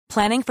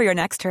Planning for your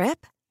next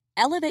trip?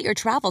 Elevate your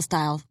travel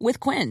style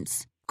with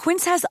Quince.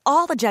 Quince has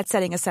all the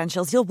jet-setting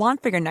essentials you'll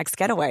want for your next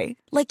getaway,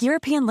 like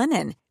European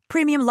linen,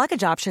 premium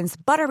luggage options,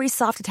 buttery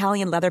soft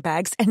Italian leather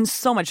bags, and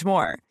so much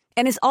more.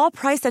 And is all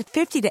priced at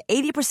 50 to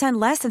 80%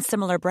 less than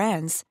similar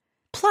brands.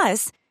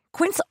 Plus,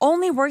 Quince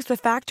only works with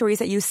factories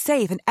that use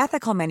safe and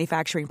ethical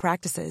manufacturing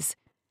practices.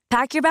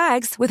 Pack your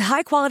bags with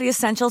high-quality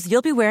essentials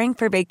you'll be wearing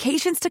for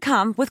vacations to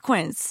come with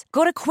Quince.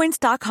 Go to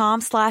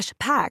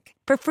quince.com/pack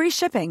for free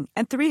shipping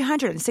and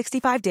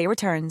 365-day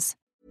returns.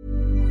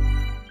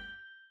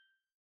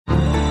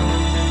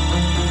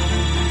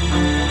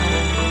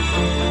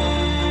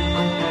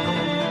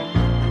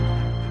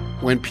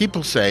 When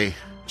people say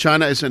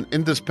China is an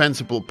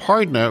indispensable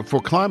partner for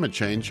climate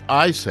change,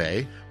 I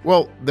say,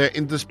 well, they're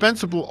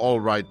indispensable,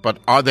 all right, but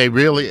are they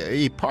really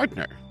a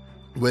partner?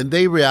 When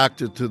they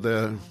reacted to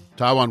the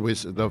Taiwan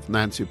visit of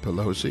Nancy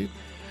Pelosi,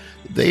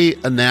 they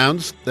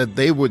announced that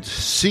they would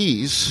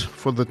cease,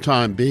 for the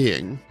time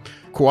being,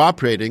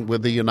 cooperating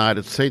with the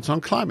United States on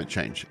climate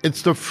change.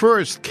 It's the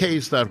first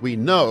case that we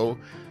know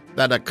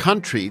that a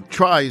country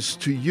tries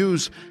to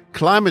use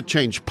climate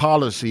change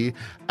policy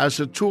as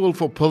a tool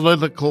for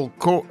political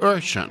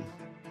coercion.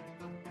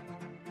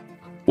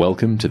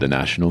 Welcome to the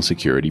National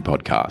Security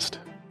Podcast,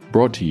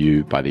 brought to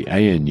you by the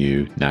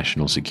ANU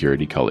National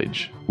Security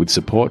College, with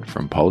support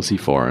from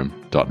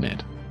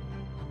policyforum.net.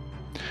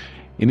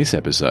 In this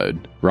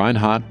episode,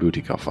 Reinhard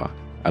Bütikofer,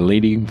 a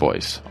leading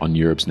voice on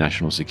Europe's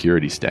national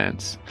security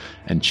stance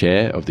and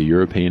chair of the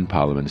European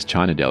Parliament's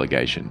China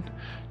delegation,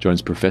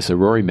 joins Professor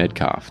Rory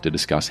Medcalf to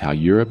discuss how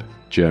Europe,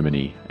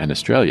 Germany and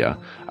Australia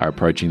are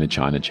approaching the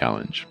China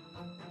challenge.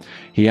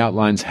 He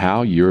outlines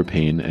how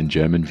European and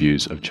German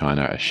views of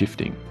China are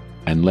shifting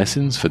and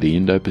lessons for the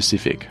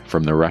Indo-Pacific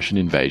from the Russian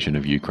invasion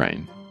of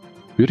Ukraine.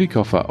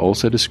 Bütikofer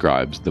also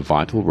describes the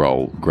vital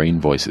role Green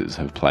voices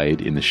have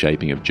played in the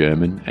shaping of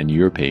German and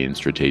European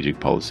strategic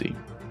policy.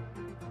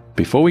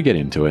 Before we get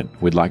into it,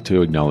 we'd like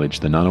to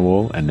acknowledge the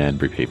Ngunnawal and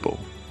Ngambri people,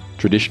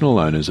 traditional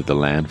owners of the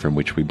land from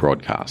which we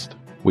broadcast.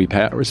 We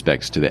pay our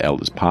respects to the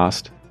elders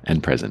past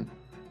and present.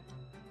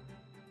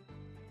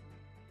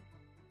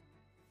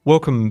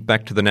 Welcome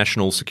back to the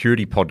National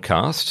Security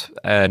Podcast,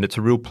 and it's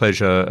a real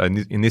pleasure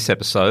in this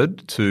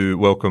episode to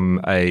welcome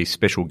a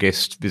special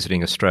guest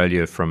visiting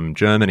Australia from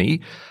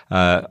Germany.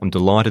 I'm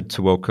delighted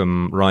to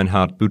welcome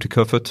Reinhard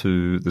Bütikofer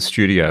to the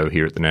studio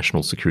here at the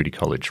National Security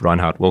College.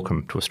 Reinhard,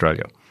 welcome to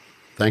Australia.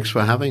 Thanks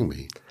for having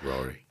me,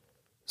 Rory.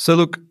 So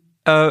look,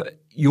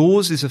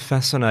 yours is a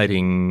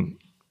fascinating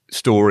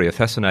story, a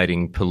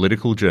fascinating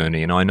political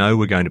journey, and I know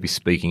we're going to be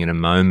speaking in a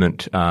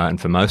moment and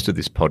for most of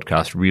this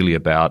podcast really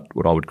about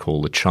what I would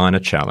call the China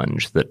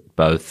challenge that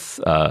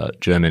both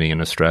Germany and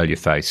Australia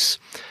face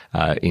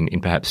in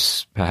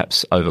perhaps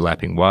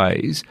overlapping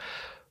ways.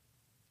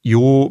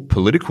 Your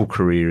political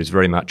career is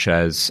very much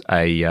as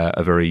a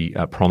very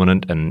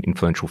prominent and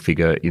influential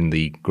figure in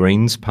the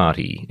Greens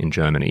party in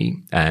Germany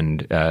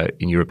and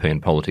in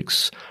European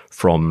politics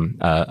from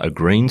a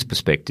Greens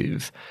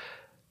perspective.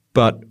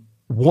 But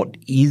what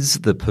is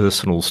the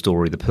personal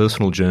story, the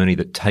personal journey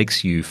that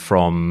takes you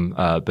from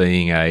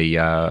being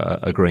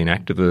a Green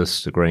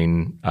activist, a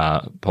Green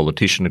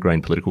politician, a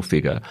Green political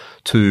figure,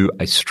 to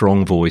a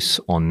strong voice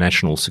on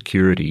national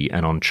security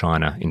and on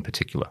China in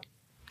particular?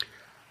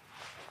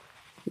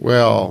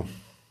 Well,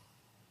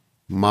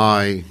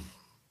 my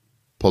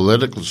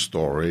political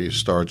story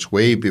starts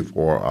way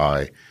before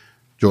I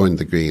joined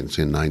the Greens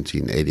in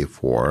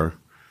 1984.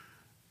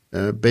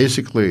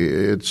 Basically,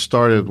 it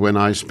started when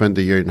I spent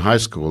a year in high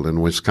school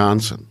in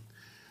Wisconsin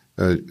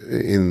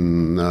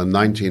in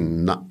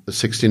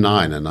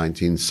 1969 and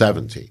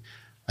 1970,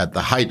 at the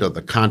height of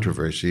the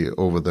controversy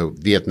over the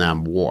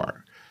Vietnam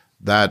War.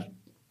 That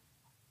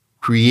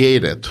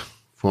created,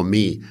 for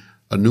me,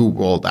 a new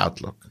world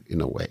outlook in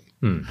a way.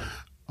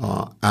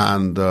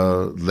 And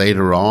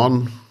later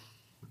on,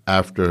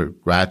 after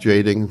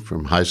graduating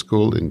from high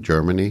school in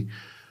Germany,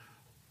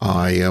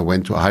 I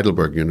went to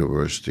Heidelberg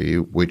University,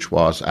 which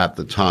was at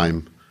the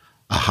time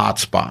a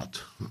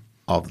hotspot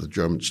of the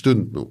German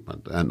student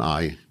movement. And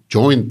I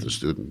joined the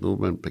student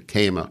movement,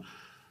 became a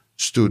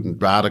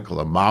student radical,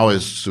 a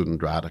Maoist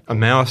student radical. A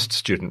Maoist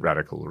student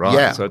radical, right?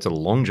 Yeah. So it's a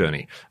long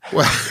journey.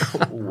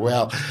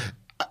 Well,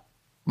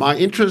 my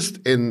interest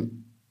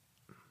in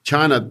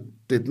China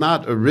did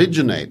not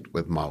originate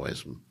with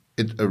Maoism.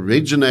 It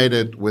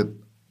originated with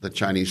the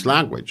Chinese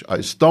language.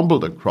 I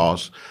stumbled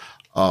across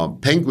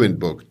Penguin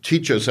book,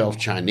 Teach Yourself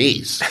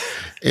Chinese,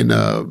 in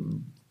a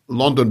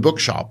London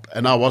bookshop.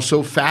 And I was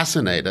so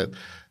fascinated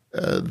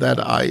that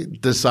I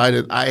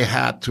decided I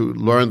had to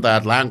learn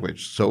that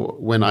language. So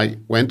when I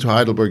went to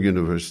Heidelberg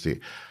University,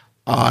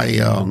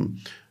 I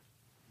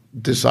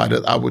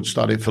decided I would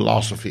study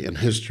philosophy and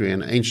history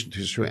and ancient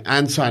history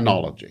and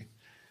sinology.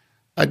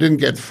 I didn't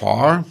get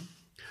far,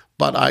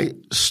 but I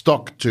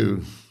stuck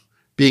to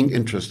being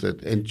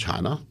interested in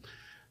China.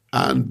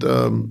 And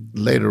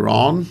later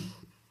on,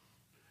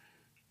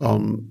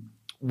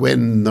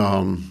 when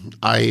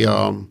I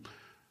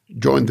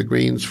joined the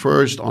Greens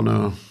first on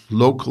a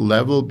local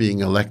level, being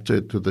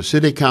elected to the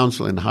city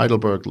council in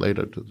Heidelberg,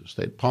 later to the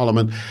state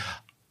parliament.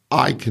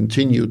 I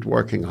continued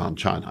working on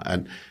China.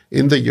 And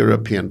in the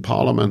European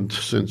Parliament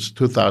since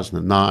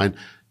 2009,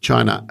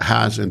 China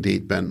has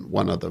indeed been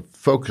one of the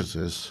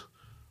focuses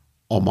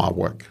on my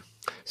work.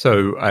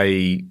 So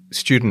a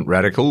student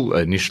radical,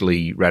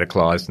 initially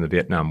radicalised in the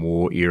Vietnam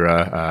War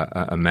era,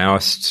 a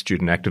Maoist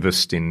student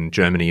activist in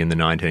Germany in the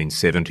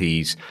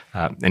 1970s,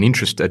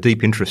 a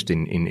deep interest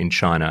in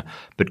China,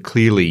 but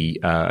clearly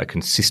a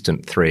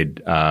consistent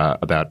thread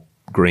about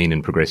green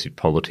and progressive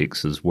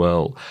politics as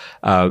well.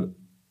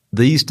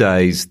 These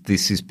days,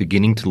 this is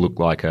beginning to look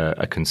like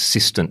a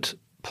consistent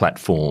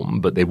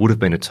platform, but there would have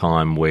been a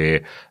time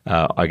where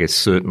I guess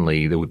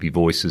certainly there would be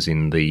voices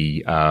in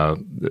the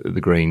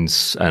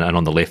Greens and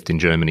on the left in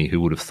Germany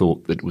who would have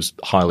thought that it was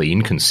highly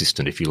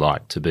inconsistent, if you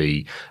like, to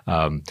be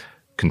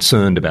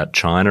concerned about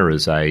China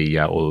as an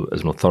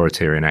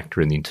authoritarian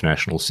actor in the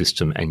international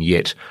system, and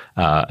yet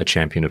a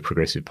champion of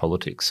progressive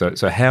politics.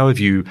 So how have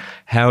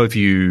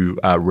you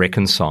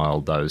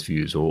reconciled those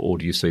views, or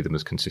do you see them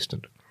as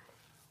consistent?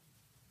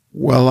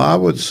 Well, I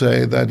would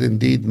say that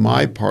indeed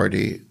my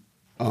party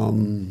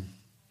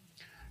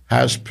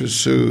has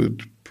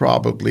pursued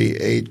probably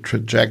a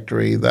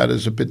trajectory that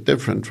is a bit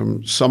different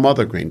from some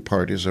other Green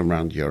parties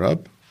around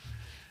Europe.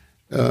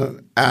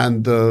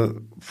 And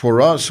for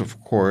us, of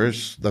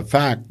course, the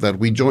fact that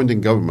we joined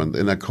in government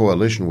in a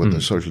coalition with the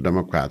Social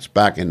Democrats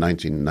back in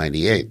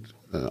 1998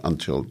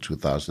 until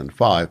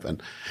 2005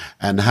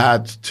 and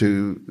had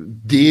to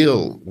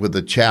deal with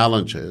the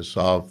challenges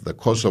of the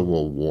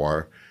Kosovo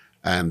War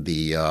and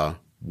the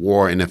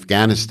war in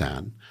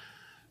Afghanistan,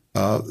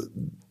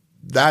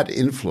 that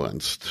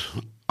influenced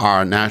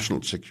our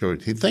national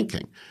security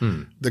thinking.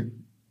 The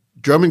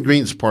German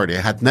Greens Party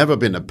had never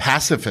been a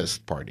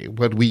pacifist party,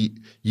 but we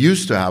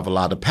used to have a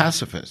lot of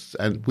pacifists,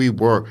 and we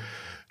were,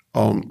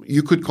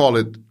 you could call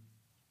it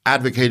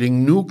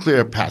advocating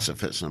nuclear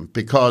pacifism,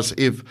 because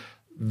if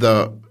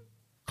the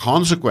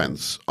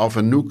consequence of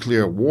a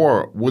nuclear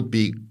war would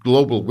be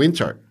global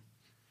winter,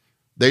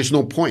 there's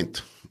no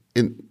point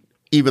in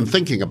even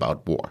thinking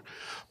about war.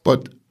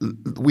 But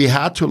we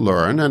had to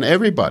learn, and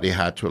everybody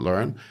had to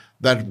learn,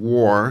 that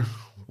war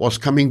was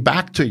coming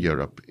back to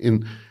Europe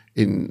in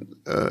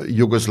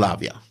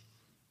Yugoslavia.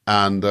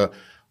 And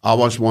I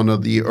was one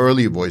of the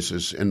early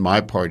voices in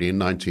my party in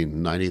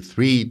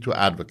 1993 to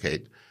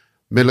advocate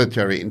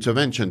military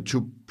intervention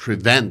to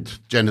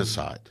prevent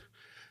genocide.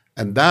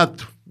 And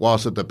that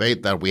was a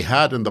debate that we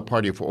had in the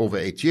party for over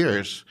 8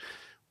 years,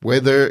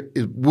 whether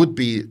it would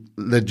be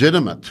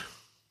legitimate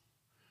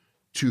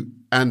to,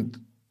 and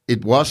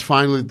it was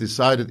finally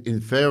decided in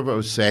favor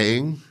of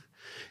saying,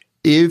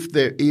 if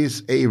there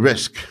is a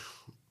risk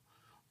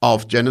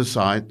of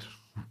genocide,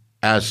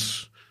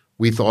 as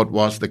we thought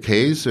was the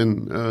case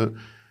in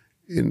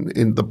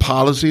the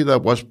policy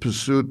that was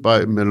pursued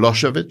by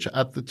Milosevic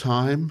at the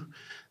time,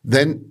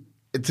 then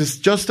it is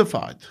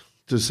justified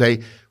to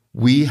say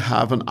we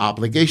have an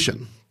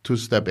obligation to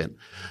step in.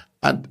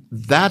 And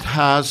that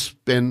has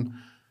been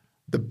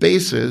the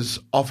basis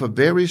of a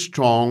very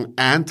strong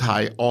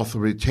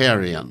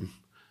anti-authoritarian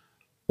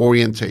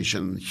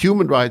orientation.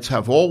 Human rights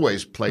have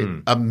always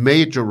played a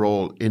major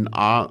role in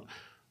our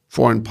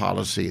foreign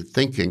policy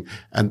thinking.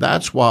 And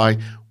that's why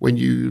when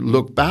you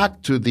look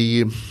back to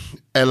the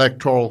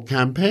electoral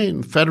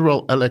campaign,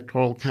 federal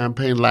electoral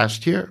campaign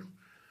last year,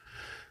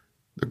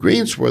 the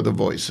Greens were the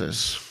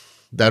voices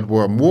that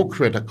were more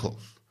critical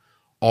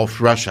of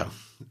Russia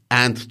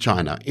and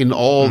China in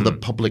all the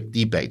public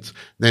debates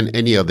than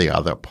any of the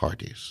other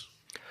parties.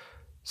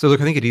 So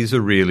look, I think it is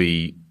a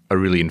really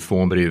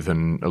informative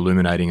and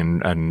illuminating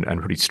and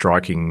pretty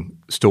striking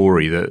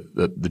story that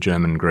the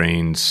German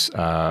Greens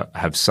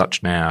have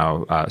such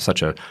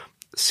a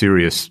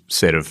serious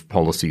set of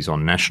policies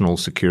on national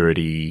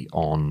security,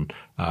 on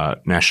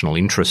national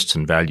interests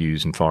and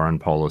values in foreign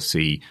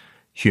policy,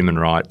 human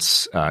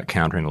rights,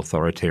 countering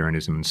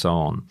authoritarianism, and so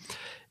on.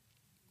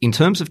 In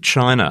terms of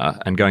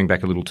China, and going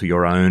back a little to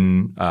your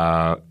own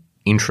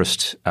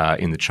interest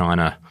in the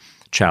China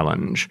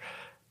challenge,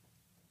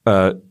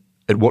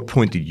 at what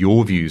point did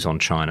your views on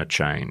China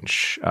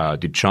change?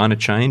 Did China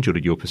change, or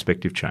did your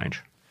perspective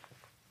change?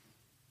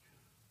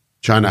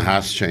 China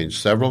has changed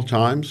several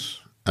times,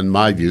 and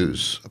my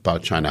views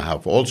about China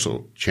have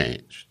also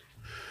changed.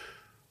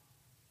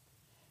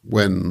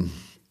 When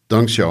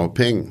Deng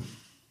Xiaoping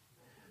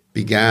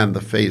began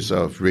the phase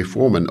of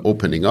reform and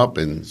opening up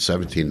in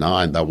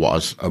 1979, that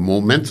was a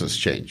momentous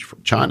change for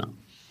China.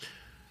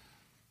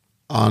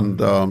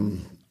 And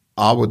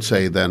I would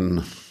say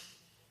then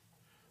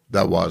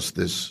there was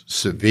this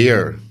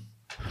severe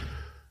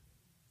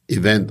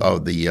event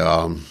of the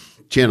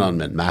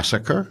Tiananmen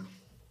massacre.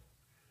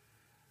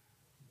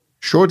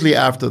 Shortly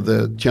after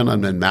the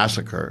Tiananmen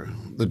massacre,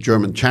 the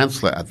German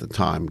chancellor at the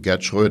time,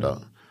 Gerd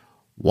Schröder,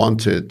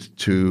 wanted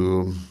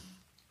to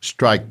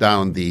strike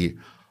down the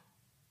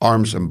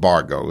arms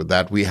embargo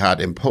that we had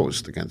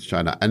imposed against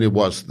China. And it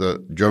was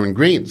the German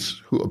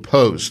Greens who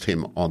opposed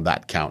him on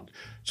that count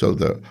So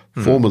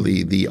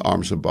formally the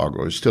arms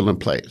embargo is still in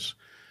place.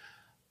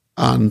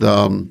 And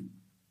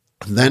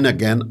then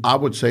again, I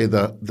would say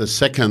the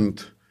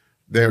second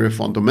very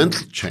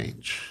fundamental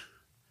change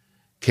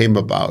came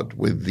about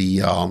with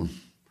the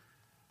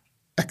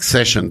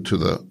accession to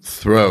the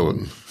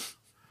throne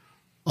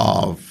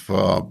of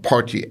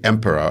party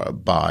emperor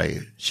by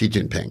Xi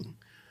Jinping.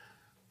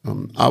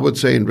 I would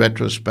say in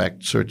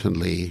retrospect,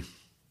 certainly,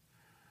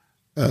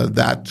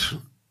 that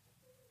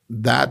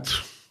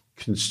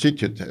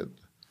constituted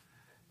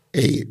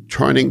a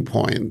turning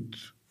point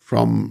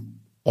from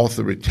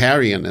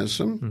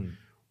authoritarianism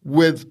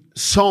with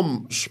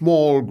some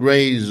small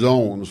gray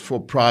zones for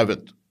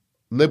private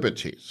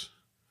liberties,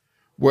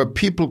 where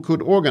people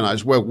could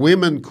organize, where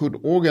women could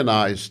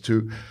organize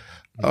to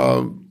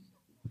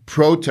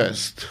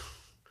protest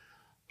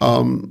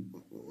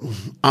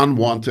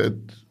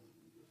unwanted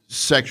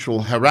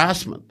sexual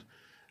harassment,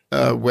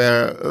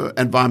 where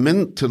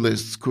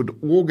environmentalists could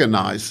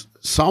organize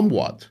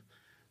somewhat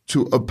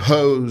to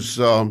oppose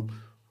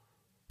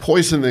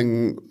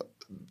poisoning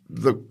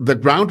the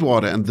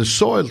groundwater and the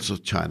soils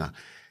of China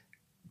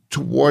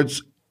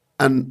towards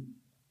an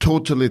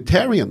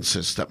totalitarian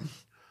system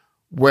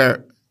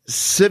where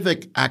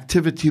civic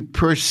activity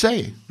per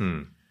se,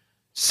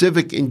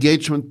 civic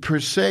engagement per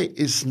se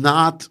is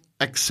not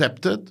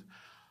accepted.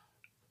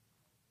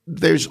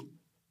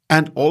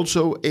 And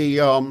also a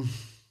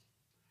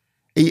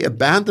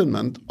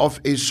abandonment of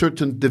a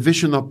certain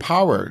division of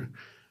power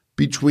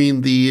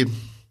between the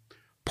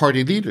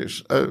party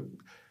leaders.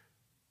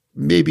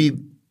 Maybe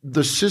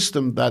the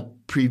system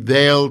that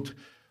prevailed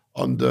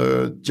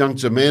under Jiang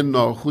Zemin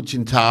or Hu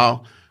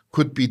Jintao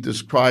could be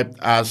described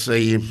as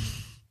a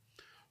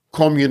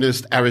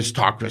communist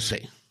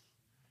aristocracy.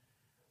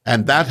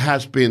 And that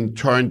has been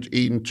turned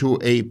into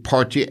a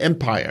party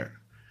empire.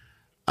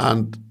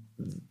 And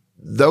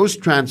those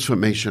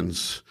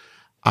transformations,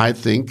 I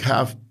think,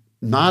 have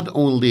not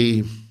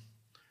only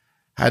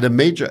had a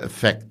major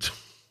effect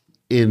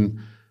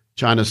in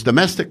China's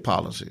domestic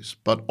policies,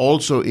 but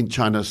also in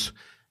China's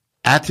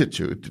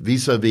attitude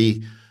vis-a-vis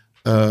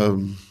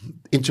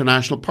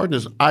international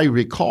partners. I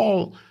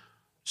recall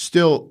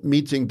still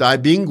meeting Dai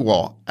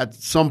Bingguo at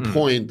some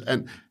point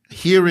and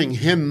hearing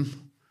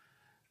him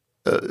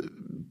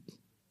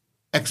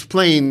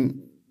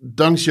explain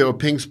Deng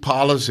Xiaoping's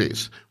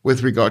policies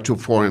with regard to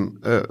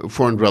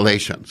foreign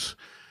relations.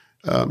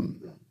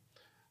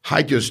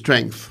 Hide your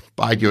strength,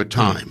 bide your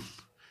time.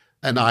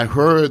 And I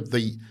heard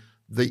the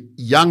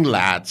young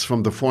lads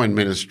from the foreign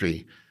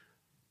ministry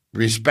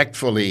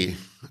respectfully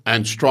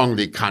and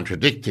strongly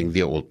contradicting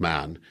the old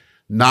man.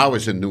 Now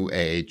is a new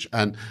age,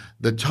 and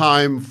the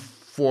time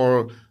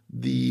for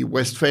the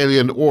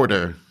Westphalian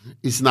order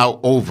is now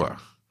over.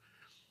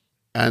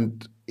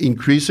 And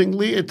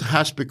increasingly, it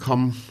has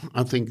become,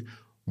 I think,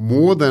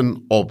 more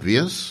than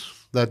obvious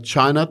that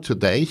China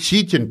today,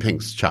 Xi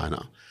Jinping's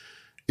China,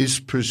 is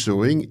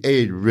pursuing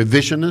a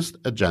revisionist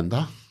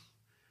agenda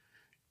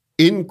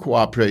in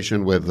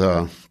cooperation with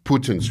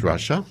Putin's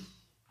Russia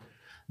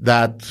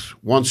that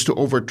wants to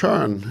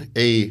overturn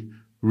a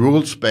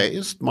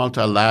rules-based,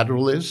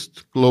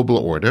 multilateralist global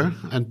order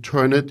and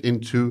turn it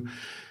into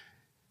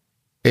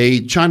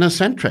a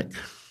China-centric,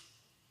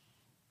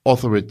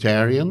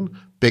 authoritarian,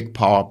 big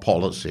power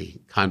policy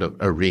kind of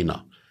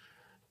arena.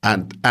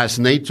 And as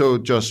NATO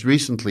just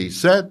recently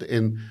said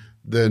in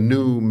the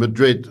new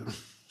Madrid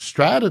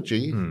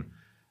strategy,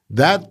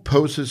 that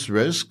poses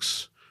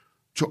risks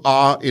to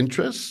our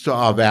interests, to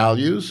our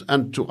values,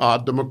 and to our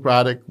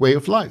democratic way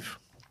of life.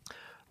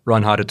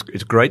 Reinhard,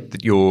 it's great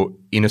that you're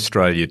in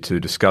Australia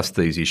to discuss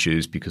these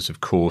issues because,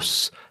 of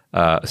course,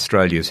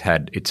 Australia's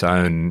had its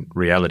own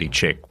reality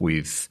check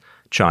with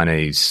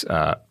Chinese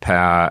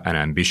power and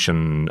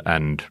ambition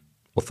and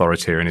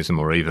authoritarianism,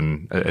 or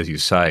even, as you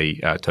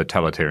say,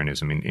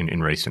 totalitarianism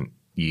in recent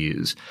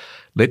years.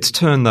 Let's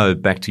turn, though,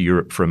 back to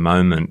Europe for a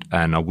moment,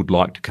 and I would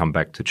like to come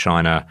back to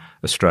China,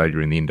 Australia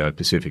and the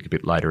Indo-Pacific a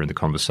bit later in the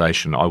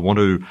conversation. I want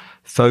to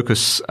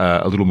focus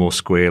a little more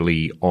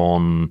squarely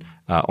on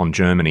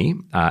Germany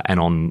and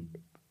on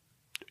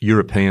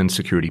European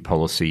security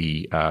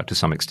policy to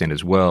some extent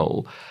as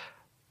well.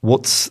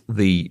 What's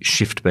the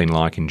shift been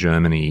like in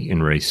Germany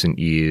in recent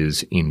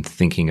years in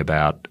thinking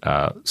about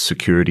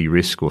security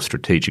risk or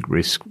strategic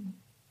risk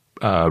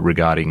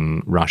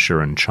regarding Russia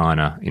and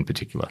China in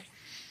particular?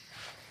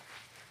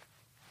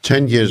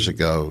 10 years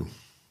ago,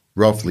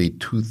 roughly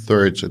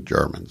 2/3 of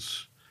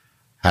Germans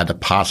had a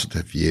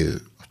positive view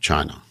of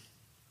China.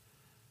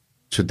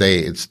 Today,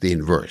 it's the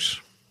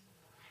inverse.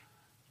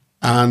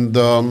 And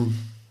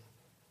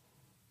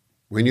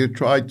when you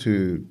try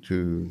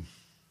to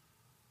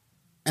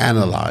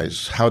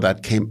analyze how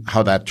that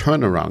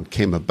turnaround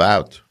came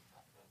about,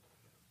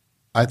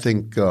 I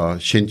think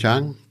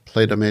Xinjiang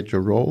played a major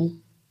role.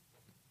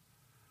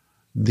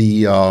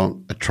 The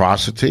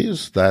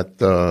atrocities that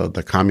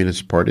the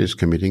Communist Party is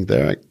committing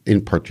there,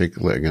 in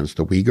particular against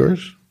the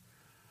Uyghurs.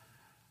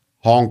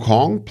 Hong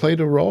Kong played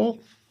a role.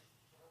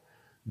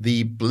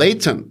 The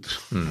blatant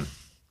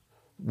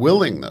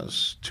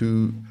willingness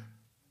to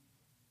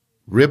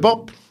rip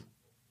up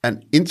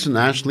an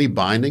internationally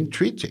binding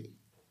treaty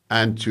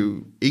and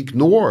to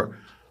ignore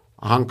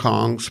Hong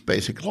Kong's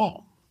basic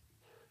law.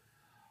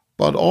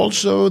 But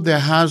also there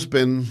has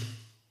been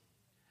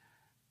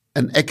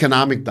an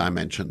economic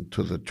dimension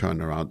to the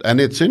turnaround. And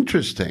it's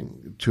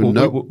interesting to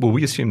note. Well,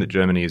 we assume that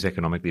Germany is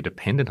economically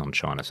dependent on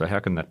China, so how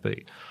can that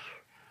be?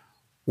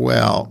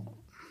 Well,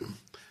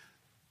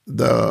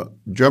 the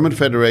German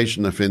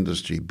Federation of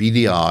Industry,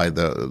 BDI,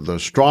 the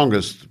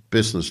strongest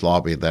business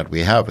lobby that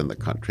we have in the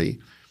country,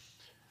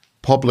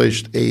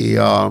 published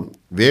a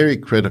very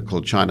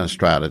critical China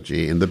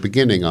strategy in the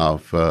beginning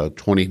of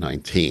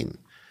 2019.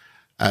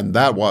 And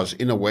that was,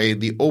 in a way,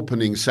 the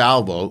opening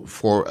salvo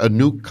for a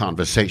new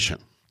conversation.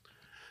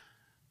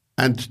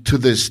 And to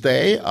this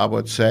day, I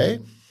would say,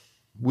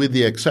 with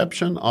the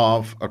exception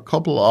of a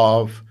couple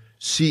of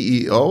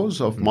CEOs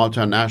of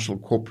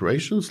multinational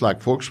corporations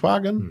like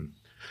Volkswagen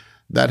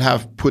that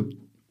have put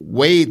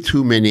way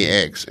too many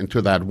eggs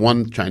into that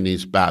one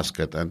Chinese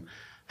basket and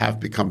have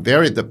become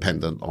very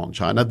dependent on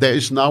China, there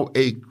is now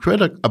a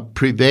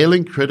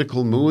prevailing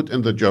critical mood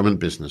in the German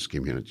business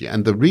community.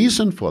 And the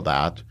reason for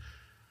that,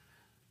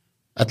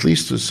 at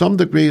least to some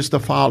degree, is the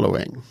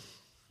following.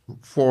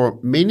 For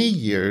many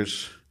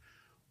years,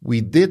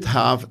 we did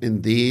have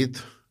indeed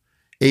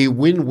a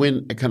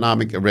win-win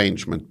economic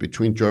arrangement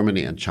between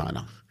Germany and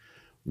China.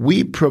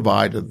 We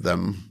provided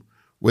them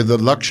with the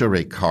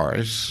luxury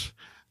cars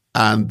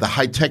and the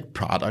high-tech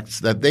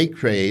products that they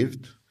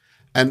craved,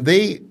 and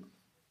they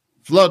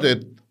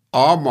flooded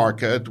our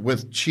market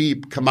with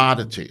cheap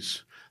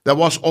commodities. There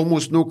was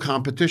almost no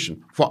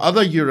competition. For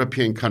other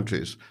European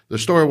countries, the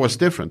story was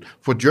different.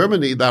 For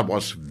Germany, that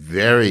was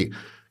very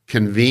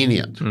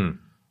convenient.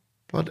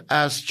 But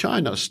as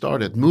China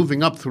started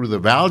moving up through the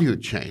value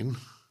chain,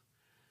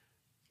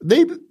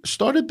 they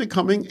started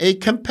becoming a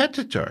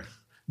competitor.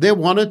 They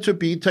wanted to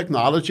be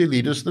technology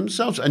leaders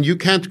themselves, and you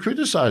can't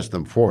criticize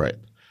them for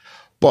it.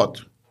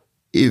 But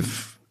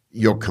if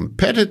your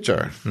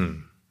competitor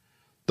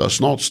does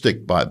not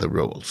stick by the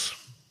rules,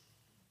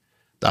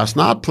 does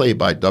not play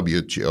by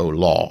WTO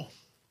law,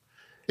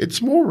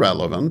 it's more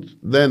relevant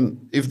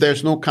than if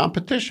there's no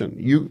competition.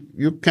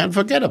 You can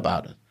forget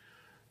about it.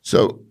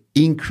 So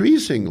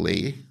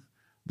increasingly,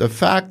 the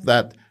fact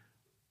that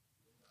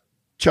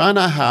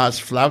China has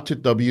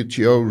flouted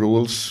WTO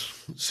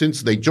rules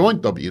since they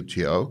joined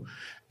WTO,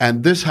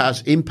 and this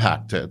has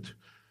impacted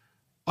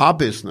our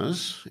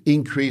business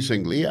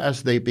increasingly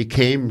as they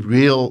became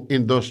real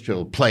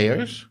industrial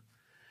players,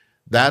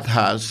 that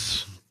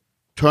has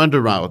turned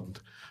around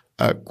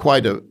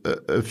quite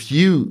a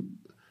few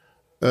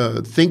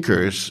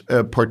thinkers,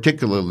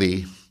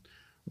 particularly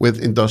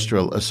with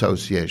industrial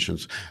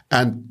associations.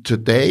 And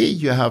today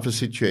you have a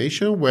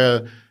situation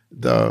where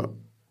the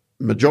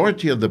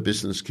majority of the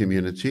business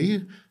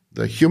community,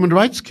 the human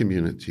rights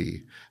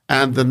community,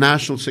 and the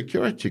national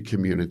security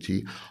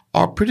community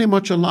are pretty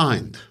much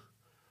aligned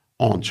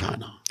on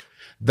China.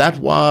 That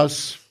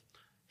was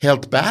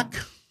held back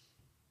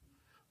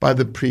by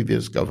the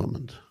previous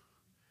government.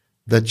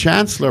 The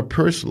chancellor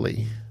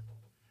personally,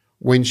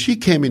 when she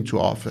came into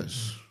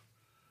office,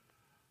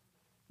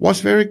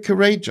 was very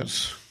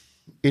courageous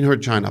in her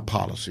China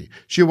policy.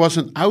 She was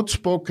an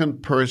outspoken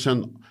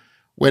person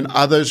when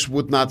others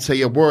would not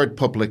say a word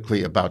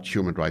publicly about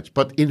human rights.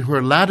 But in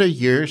her latter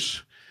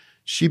years,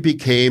 she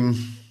became,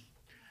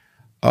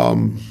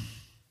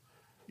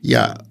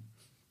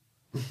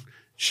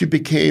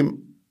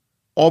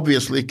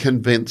 obviously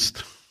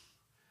convinced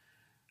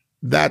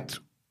that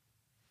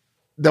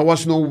there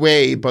was no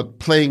way but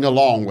playing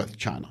along with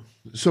China.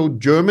 So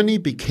Germany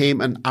became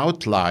an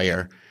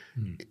outlier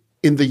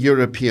in the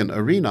European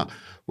arena.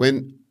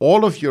 When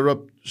all of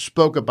Europe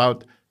spoke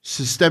about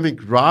systemic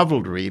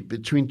rivalry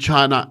between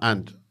China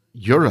and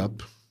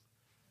Europe,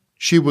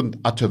 she wouldn't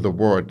utter the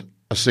word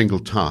a single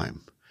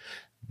time.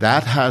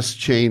 That has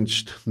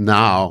changed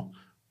now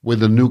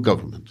with a new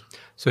government.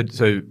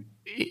 So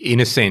in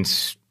a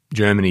sense,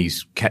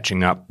 Germany's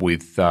catching up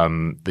with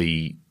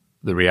the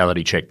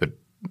reality check that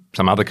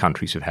some other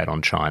countries have had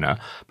on China.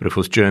 But of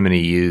course,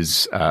 Germany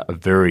is a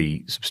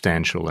very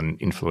substantial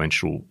and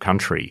influential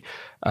country.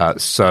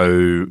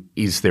 So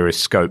is there a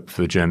scope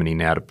for Germany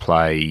now to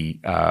play,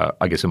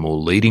 I guess, a more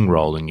leading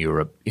role in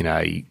Europe in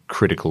a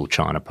critical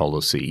China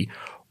policy?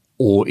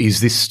 Or is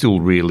this still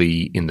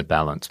really in the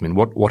balance? I mean,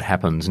 what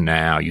happens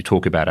now? You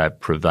talk about a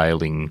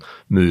prevailing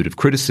mood of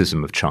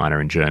criticism of China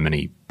in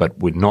Germany, but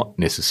we're not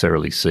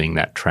necessarily seeing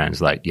that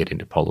translate yet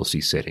into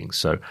policy settings.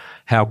 So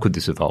how could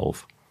this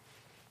evolve?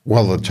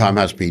 Well, the time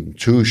has been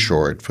too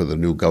short for the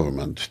new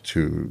government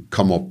to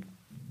come up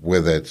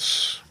with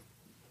its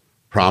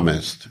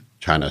promised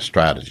China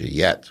strategy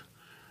yet.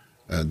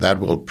 That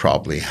will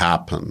probably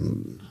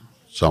happen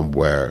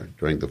somewhere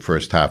during the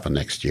first half of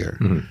next year.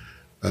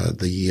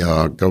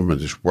 The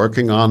government is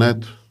working on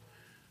it,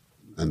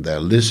 and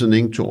they're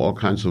listening to all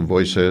kinds of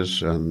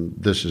voices, and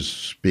this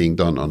is being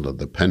done under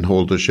the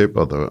penholdership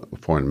of the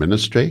foreign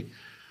ministry.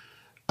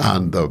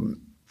 And the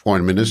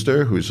foreign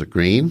minister, who is a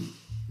Green,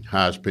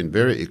 has been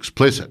very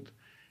explicit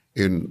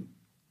in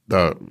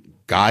the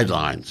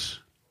guidelines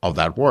of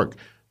that work.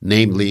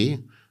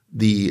 namely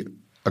the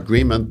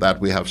agreement that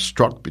we have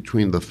struck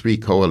between the three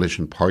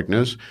coalition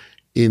partners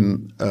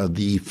in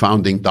the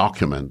founding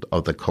document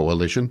of the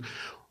coalition,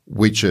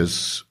 which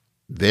is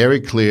very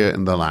clear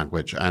in the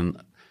language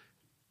and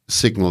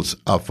signals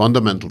a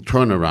fundamental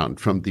turnaround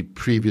from the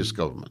previous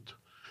government.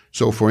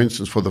 So, for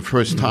instance, for the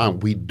first time,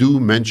 we do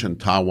mention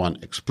Taiwan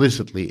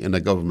explicitly in a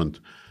government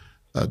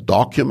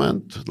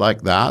document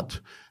like that,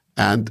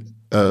 and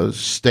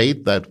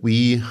state that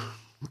we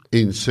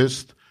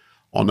insist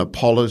on a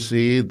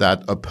policy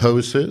that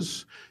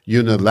opposes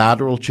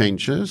unilateral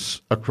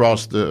changes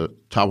across the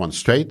Taiwan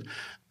Strait,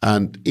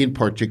 and in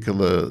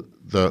particular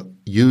the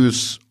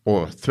use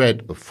or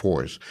threat of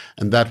force,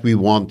 and that we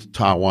want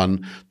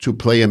Taiwan to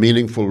play a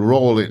meaningful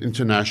role in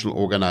international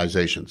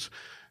organizations,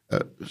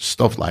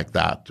 stuff like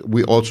that.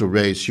 We also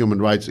raise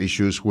human rights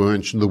issues, we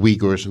mention the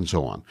Uyghurs and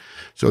so on.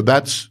 So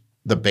that's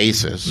the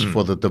basis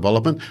for the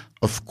development.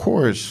 Of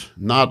course,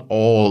 not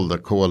all the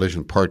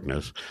coalition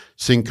partners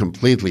sing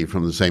completely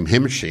from the same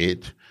hymn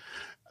sheet,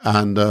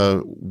 and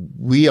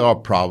we are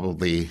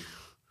probably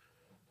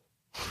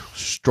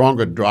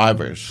stronger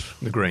drivers.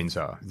 The Greens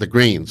are. The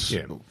Greens,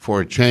 yeah,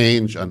 for a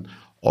change, and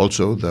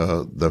also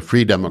the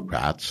Free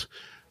Democrats.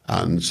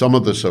 And some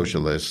of the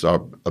socialists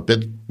are a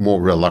bit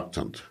more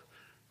reluctant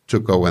to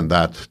go in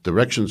that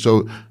direction.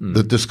 So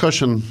the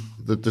discussion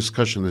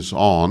is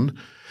on.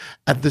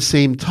 At the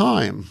same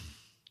time,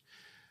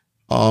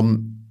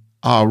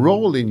 our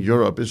role in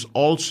Europe is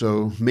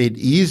also made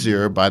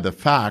easier by the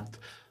fact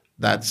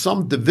that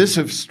some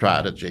divisive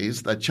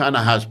strategies that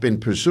China has been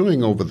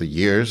pursuing over the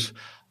years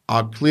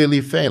are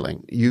clearly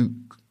failing. You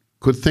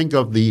could think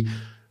of the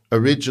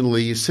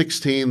originally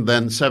 16,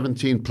 then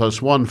 17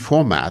 plus 1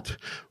 format,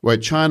 where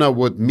China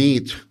would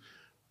meet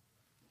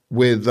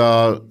with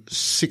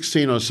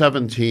 16 or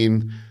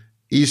 17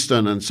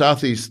 Eastern and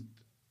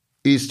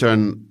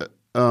Southeastern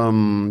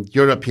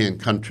European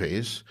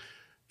countries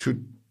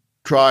to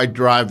try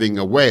driving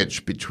a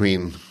wedge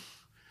between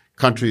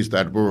countries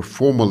that were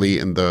formerly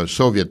in the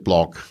Soviet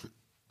bloc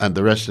and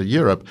the rest of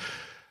Europe.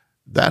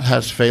 That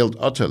has failed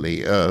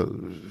utterly.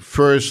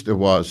 First, it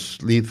was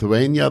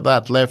Lithuania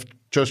that left.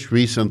 Just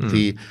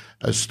recently,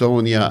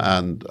 Estonia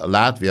and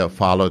Latvia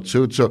followed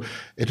suit. So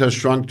it has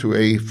shrunk to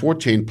a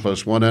 14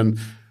 plus 1, and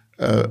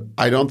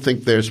I don't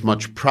think there's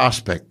much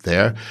prospect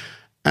there.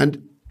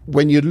 And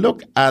when you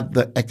look at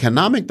the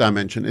economic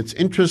dimension, it's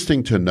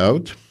interesting to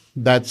note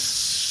that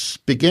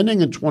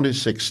beginning in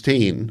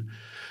 2016,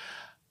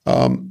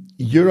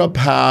 Europe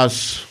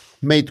has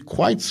made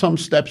quite some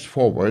steps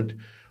forward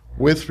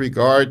with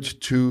regard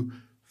to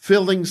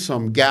filling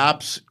some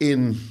gaps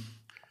in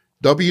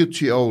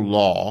WTO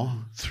law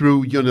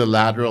through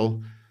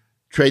unilateral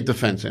trade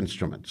defense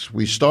instruments.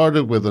 We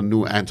started with a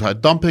new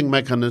anti-dumping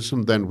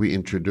mechanism, then we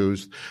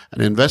introduced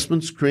an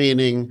investment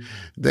screening,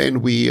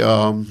 then we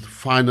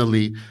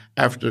finally,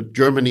 after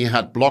Germany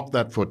had blocked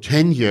that for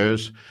 10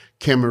 years,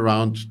 came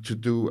around to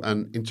do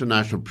an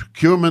international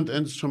procurement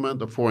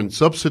instrument, a foreign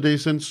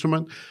subsidies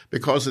instrument,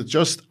 because it's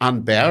just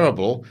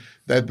unbearable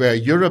that where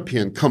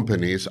European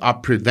companies are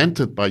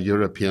prevented by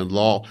European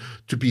law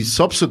to be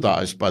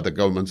subsidized by the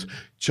governments,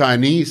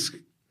 Chinese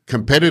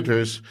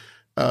competitors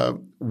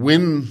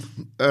win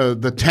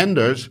the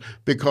tenders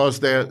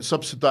because they're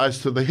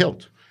subsidized to the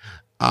hilt.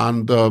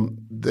 And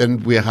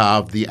then we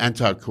have the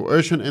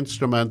anti-coercion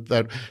instrument.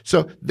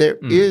 So there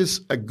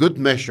is a good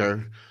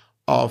measure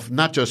of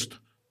not just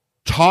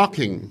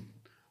talking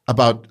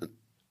about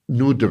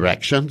new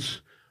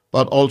directions,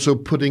 but also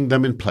putting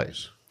them in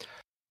place.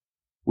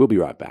 We'll be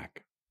right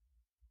back.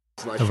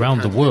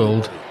 Around the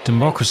world,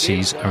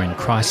 democracies are in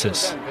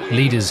crisis.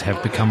 Leaders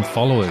have become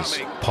followers.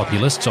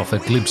 Populists offer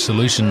glib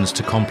solutions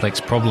to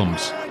complex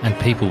problems, and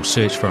people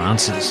search for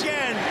answers.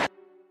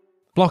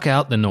 Block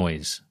out the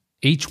noise.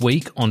 Each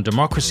week on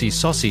Democracy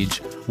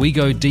Sausage, we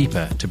go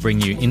deeper to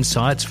bring you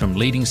insights from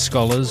leading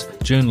scholars,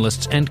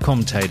 journalists and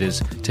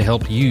commentators to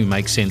help you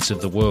make sense of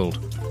the world.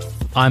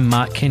 I'm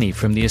Mark Kenny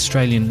from the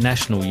Australian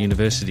National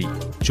University.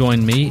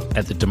 Join me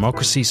at the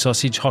Democracy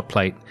Sausage Hot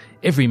Plate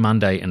every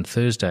Monday and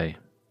Thursday.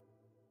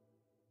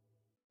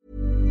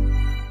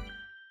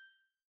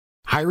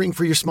 Hiring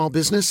for your small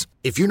business?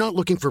 If you're not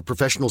looking for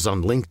professionals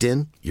on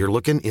LinkedIn, you're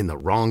looking in the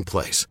wrong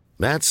place.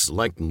 That's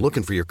like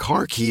looking for your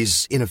car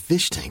keys in a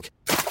fish tank.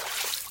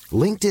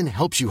 LinkedIn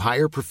helps you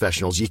hire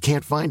professionals you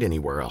can't find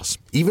anywhere else,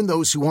 even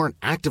those who aren't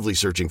actively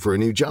searching for a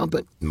new job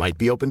but might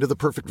be open to the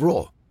perfect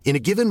role. In a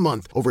given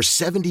month, over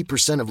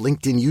 70% of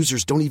LinkedIn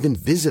users don't even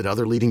visit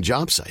other leading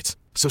job sites.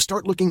 So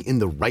start looking in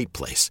the right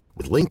place.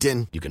 With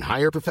LinkedIn, you can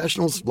hire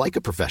professionals like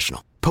a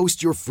professional.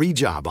 Post your free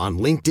job on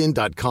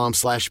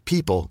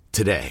linkedin.com/people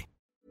today.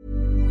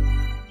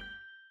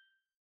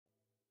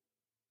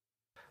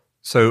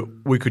 So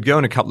we could go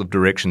in a couple of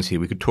directions here.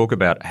 We could talk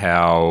about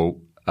how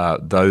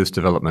those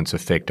developments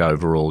affect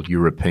overall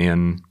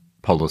European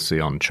policy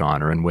on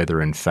China, and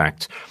whether, in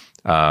fact,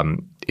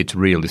 it's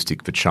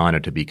realistic for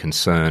China to be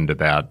concerned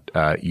about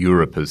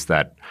Europe as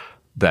that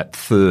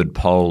third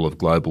pole of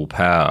global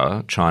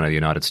power, China, the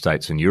United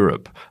States and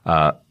Europe,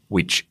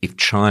 which if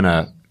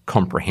China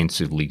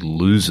comprehensively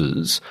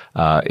loses,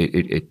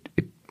 it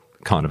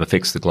kind of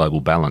affects the global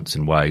balance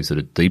in ways that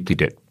are deeply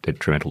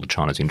detrimental to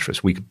China's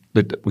interests. We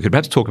could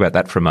perhaps talk about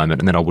that for a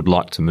moment, and then I would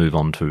like to move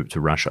on to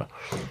Russia.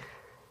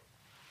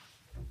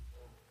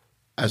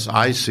 As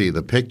I see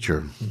the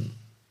picture,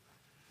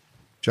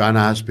 China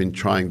has been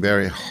trying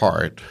very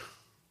hard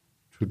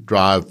to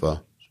drive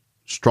a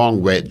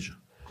strong wedge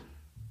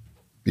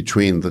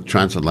between the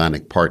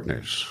transatlantic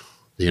partners,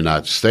 the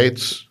United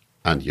States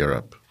and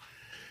Europe.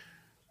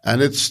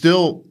 And it's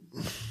still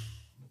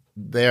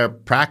their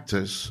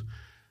practice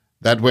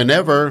that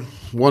whenever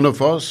one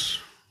of us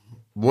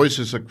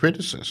voices a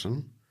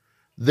criticism,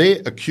 they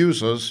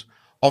accuse us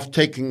of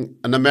taking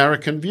an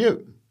American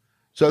view.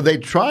 So they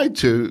try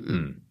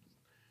to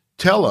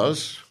tell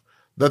us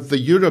that the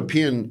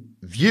European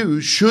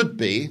view should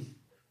be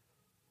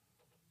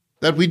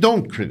that we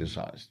don't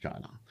criticize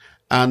China.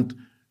 And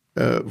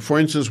for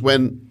instance,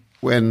 when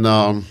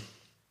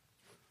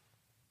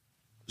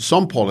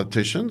some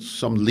politicians,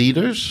 some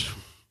leaders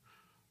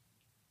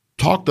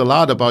talked a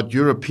lot about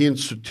European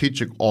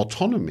strategic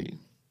autonomy,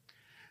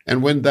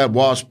 and when that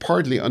was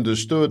partly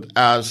understood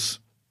as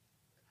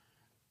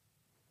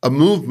a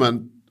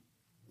movement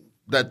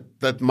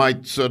that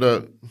might sort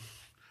of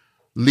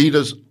lead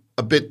us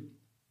a bit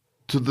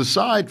to the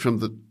side from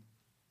the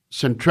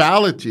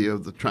centrality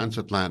of the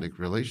transatlantic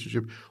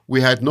relationship,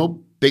 we had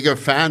no bigger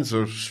fans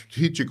of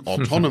strategic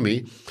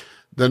autonomy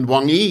than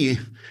Wang Yi,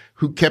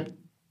 who kept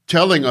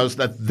telling us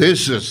that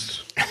this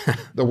is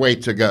the way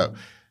to go.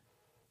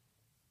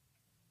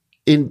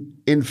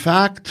 In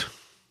fact,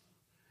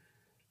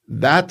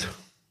 that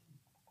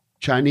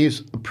Chinese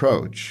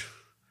approach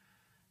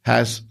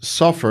has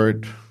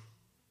suffered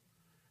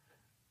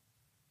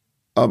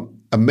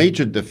a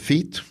major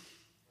defeat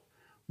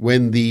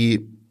when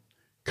the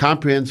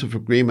Comprehensive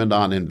Agreement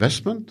on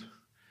Investment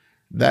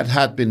that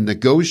had been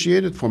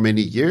negotiated for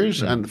many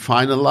years and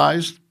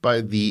finalized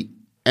by the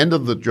end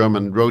of the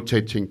German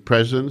rotating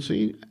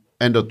presidency,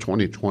 end of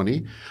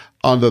 2020,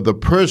 under the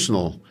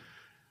personal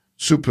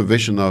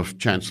supervision of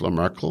Chancellor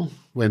Merkel,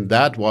 when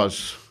that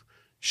was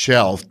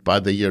shelved by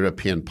the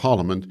European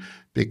Parliament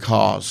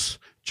because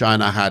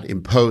China had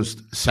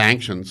imposed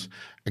sanctions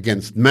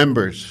against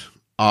members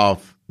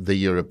of the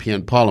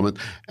European Parliament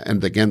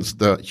and against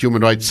the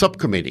Human Rights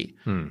Subcommittee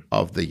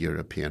of the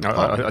European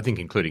Parliament. I think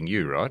including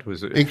you, right?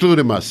 Was it?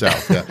 Including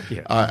myself, yeah.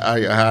 Yeah. I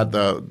had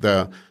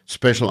the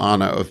special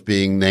honor of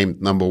being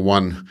named number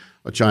one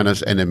of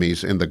China's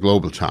enemies in the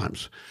Global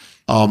Times.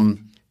 But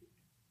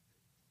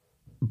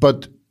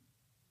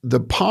the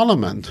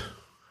Parliament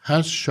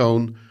has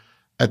shown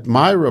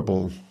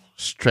admirable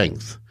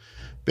strength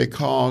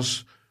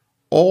because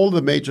all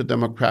the major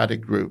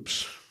democratic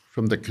groups,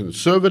 from the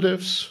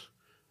conservatives,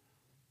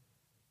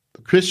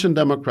 the Christian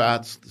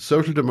Democrats, the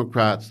Social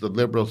Democrats, the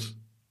Liberals,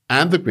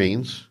 and the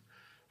Greens,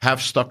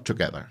 have stuck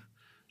together.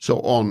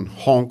 So on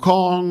Hong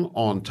Kong,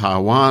 on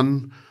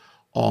Taiwan,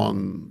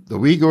 on the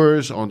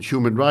Uyghurs, on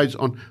human rights,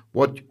 on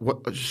what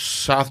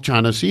South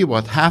China Sea,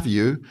 what have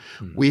you,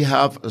 we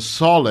have a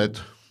solid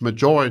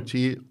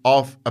majority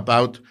of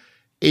about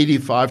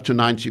 85 to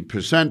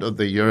 90% of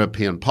the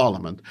European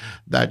Parliament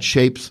that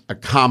shapes a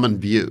common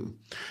view.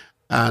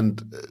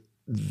 And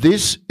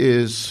this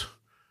is,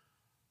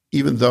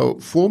 even though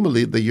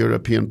formally the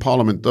European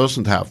Parliament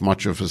doesn't have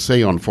much of a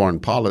say on foreign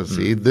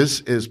policy,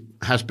 this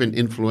has been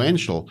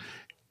influential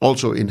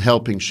also in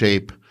helping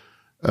shape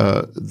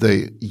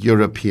the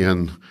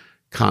European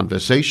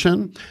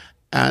conversation.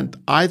 And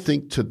I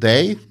think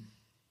today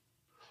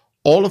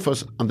all of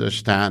us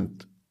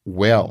understand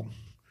well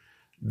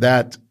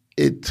that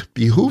it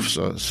behooves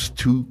us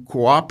to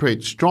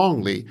cooperate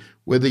strongly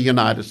with the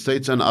United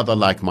States and other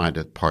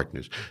like-minded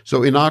partners.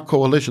 So in our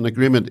coalition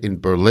agreement in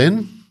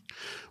Berlin,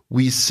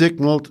 we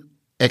signaled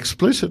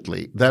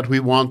explicitly that we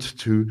want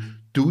to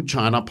do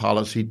China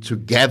policy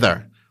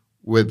together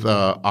with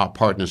our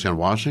partners in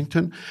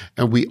Washington.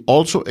 And we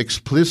also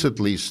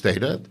explicitly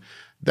stated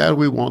that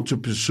we want to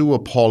pursue a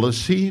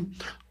policy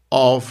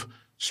of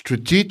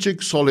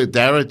strategic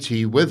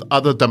solidarity with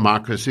other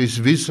democracies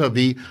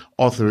vis-a-vis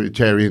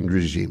authoritarian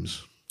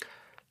regimes.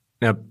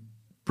 Now,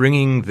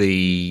 bringing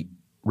the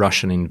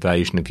Russian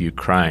invasion of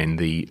Ukraine,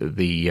 the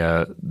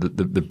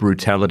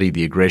brutality,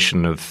 the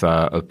aggression of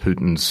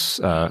Putin's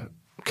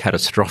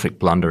catastrophic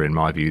blunder, in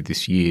my view,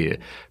 this year,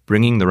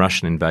 bringing the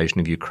Russian invasion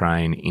of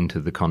Ukraine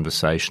into the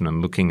conversation and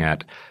looking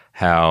at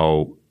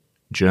how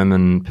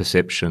German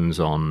perceptions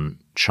on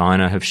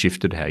China have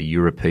shifted, how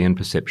European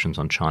perceptions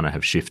on China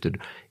have shifted.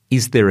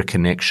 Is there a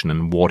connection,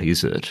 and what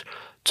is it,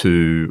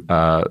 to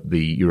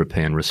the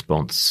European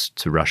response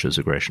to Russia's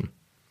aggression?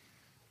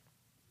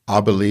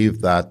 I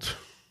believe that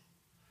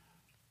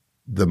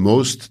the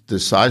most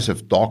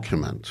decisive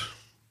document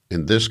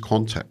in this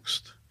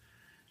context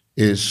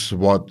is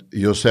what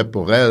Josep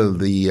Borrell,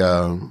 the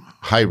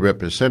High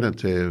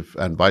Representative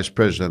and Vice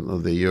President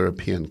of the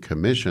European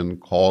Commission,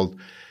 called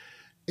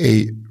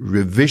a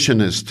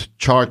revisionist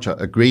charter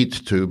agreed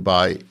to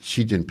by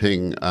Xi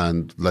Jinping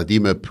and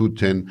Vladimir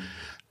Putin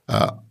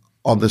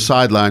on the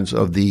sidelines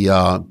of the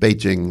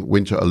Beijing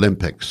Winter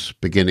Olympics,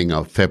 beginning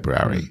of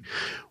February,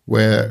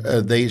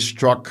 where they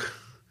struck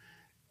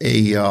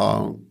a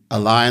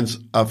alliance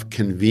of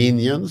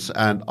convenience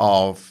and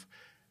of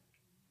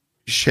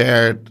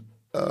shared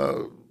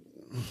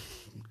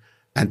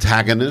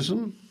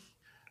antagonism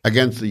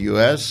against the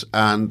U.S.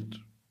 and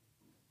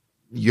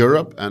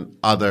Europe and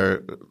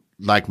other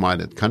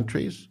like-minded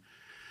countries,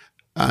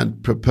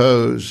 and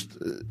proposed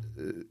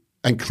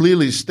and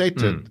clearly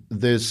stated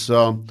this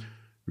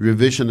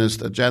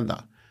revisionist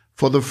agenda.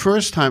 For the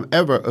first time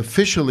ever,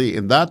 officially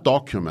in that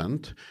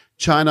document,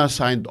 China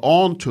signed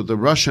on to the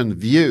Russian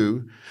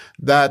view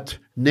that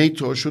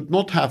NATO should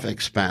not have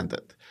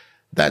expanded,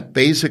 that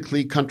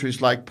basically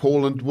countries like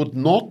Poland would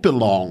not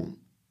belong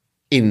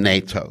in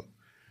NATO.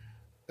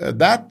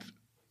 That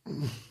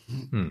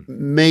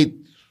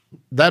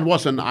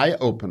was an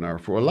eye-opener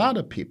for a lot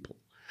of people.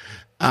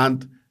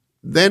 And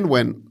then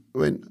when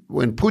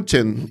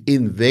Putin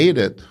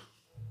invaded,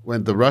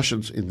 when the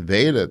Russians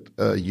invaded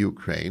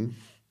Ukraine,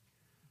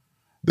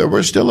 there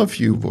were still a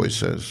few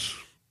voices.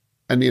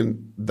 And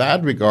in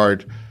that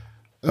regard,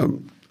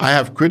 I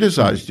have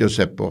criticized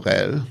Josep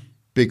Borrell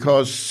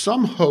because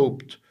some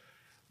hoped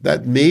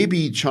that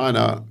maybe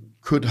China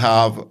could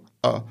have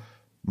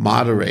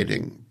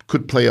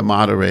could play a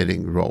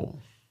moderating role.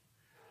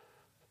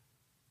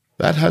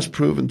 That has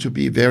proven to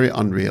be very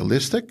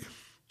unrealistic.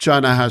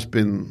 China has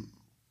been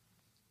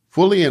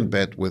fully in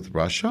bed with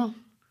Russia.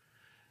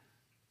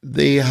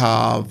 They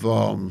have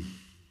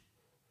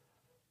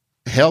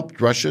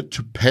helped Russia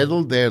to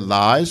peddle their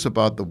lies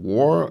about the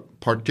war,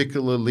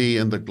 particularly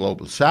in the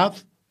global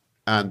south.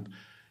 And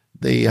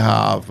they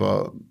have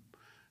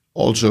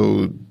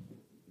also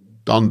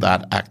done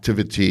that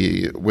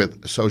activity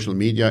with social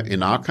media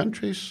in our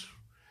countries.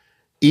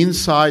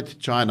 Inside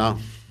China,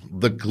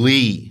 the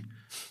glee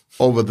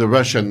over the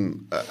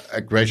Russian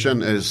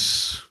aggression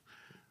is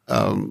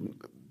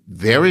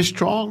very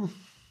strong.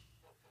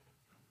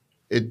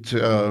 It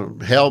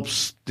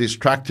helps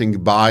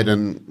distracting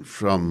Biden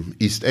from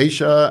East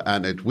Asia,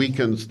 and it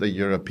weakens the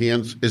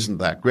Europeans. Isn't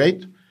that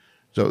great?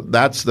 So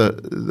that's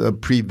the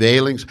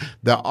prevailing.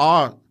 There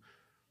are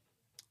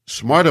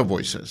smarter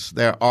voices.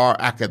 There are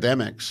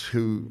academics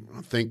who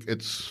think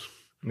it's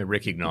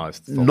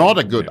not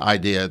a good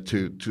idea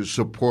to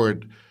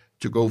support,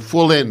 to go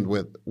full in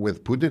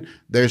with Putin.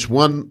 There's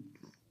one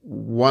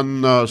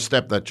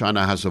step that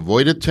China has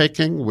avoided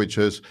taking, which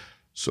is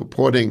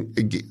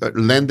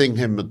lending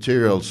him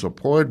material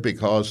support,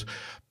 because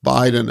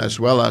Biden as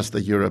well as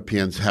the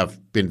Europeans have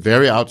been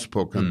very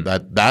outspoken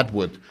that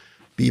would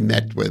be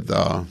met with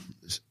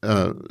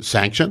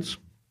sanctions.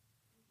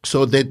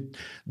 So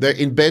they're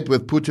in bed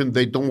with Putin.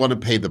 They don't want to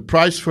pay the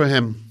price for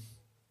him.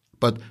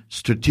 But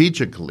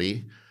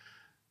strategically,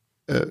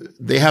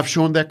 they have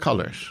shown their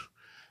colors.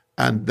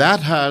 And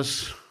that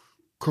has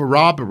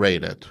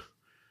corroborated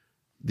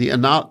the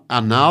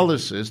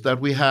analysis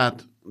that we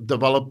had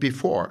developed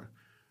before.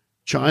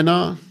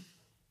 China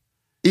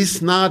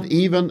is not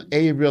even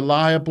a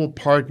reliable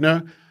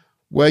partner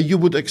where you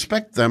would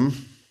expect them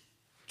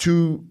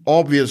to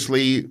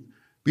obviously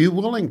be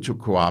willing to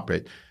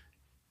cooperate.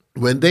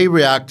 When they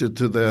reacted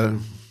to the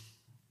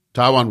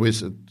Taiwan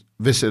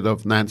visit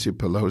of Nancy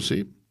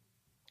Pelosi,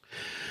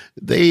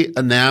 they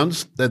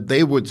announced that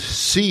they would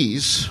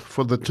cease,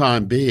 for the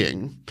time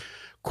being,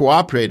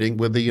 cooperating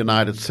with the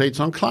United States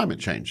on climate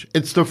change.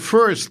 It's the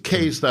first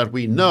case that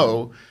we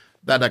know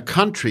that a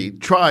country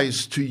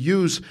tries to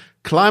use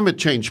climate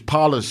change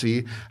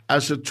policy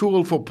as a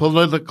tool for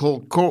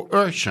political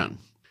coercion.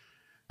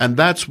 And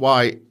that's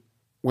why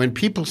when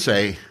people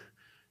say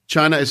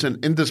China is an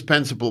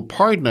indispensable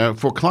partner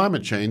for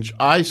climate change,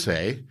 I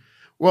say,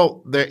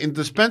 well, they're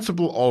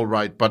indispensable, all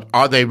right, but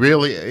are they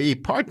really a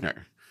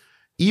partner?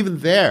 Even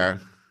there,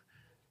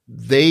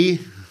 they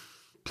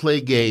play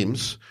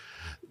games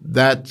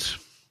that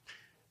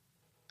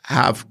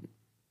have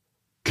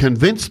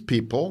convinced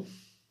people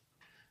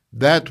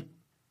that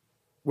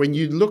when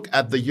you look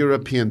at the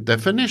European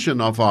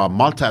definition of our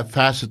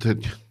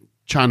multifaceted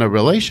China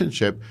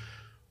relationship,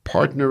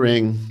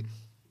 partnering,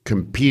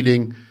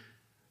 competing,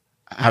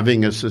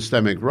 having a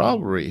systemic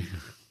rivalry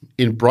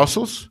in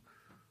Brussels,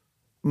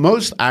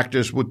 most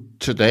actors would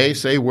today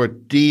say we're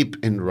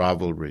deep in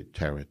rivalry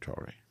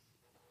territory.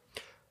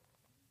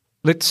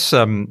 Let's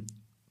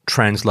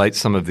translate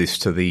some of this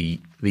to the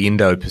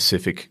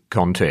Indo-Pacific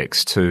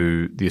context,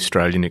 to the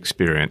Australian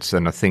experience,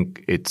 and I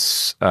think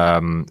it's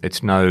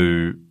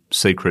no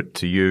secret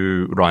to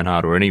you,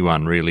 Reinhard, or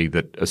anyone really,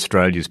 that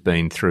Australia's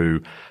been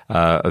through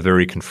a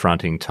very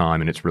confronting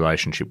time in its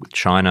relationship with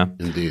China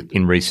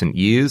in recent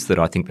years. That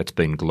I think that's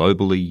been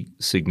globally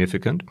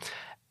significant,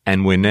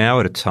 and we're now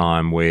at a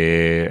time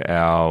where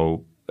our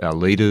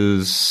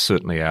leaders,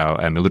 certainly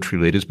our military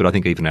leaders, but I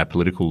think even our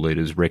political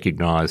leaders,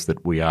 recognise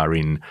that we are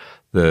in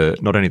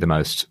not only the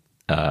most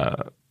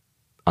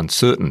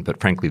uncertain,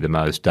 but frankly the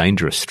most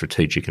dangerous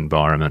strategic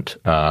environment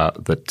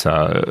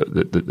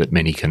that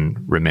many can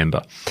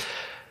remember.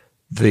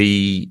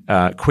 The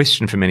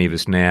question for many of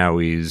us now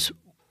is,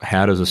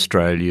 how does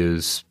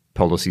Australia's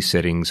policy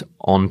settings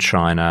on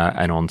China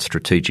and on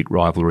strategic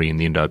rivalry in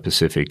the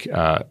Indo-Pacific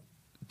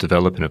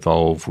develop and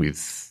evolve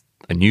with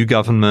a new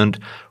government,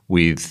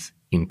 with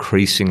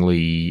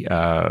increasingly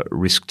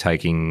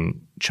risk-taking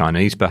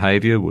Chinese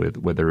behaviour,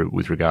 whether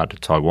with regard to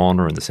Taiwan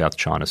or in the South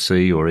China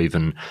Sea or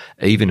even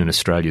in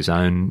Australia's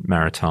own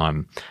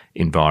maritime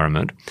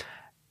environment?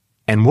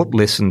 And what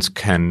lessons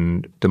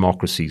can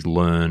democracies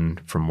learn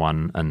from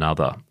one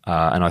another?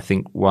 And I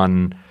think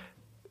one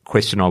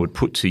question I would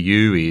put to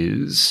you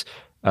is,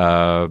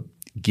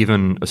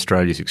 given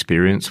Australia's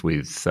experience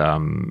with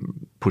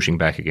pushing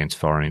back against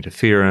foreign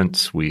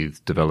interference,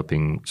 with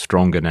developing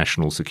stronger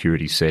national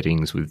security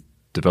settings, with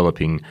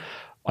developing,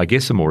 I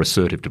guess, a more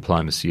assertive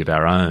diplomacy of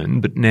our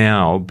own, but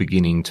now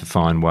beginning to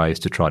find ways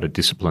to try to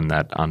discipline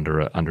that under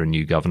a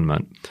new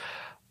government,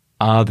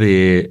 are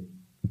there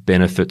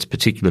benefits,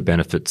 particular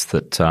benefits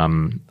that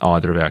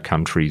either of our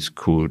countries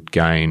could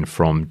gain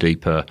from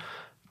deeper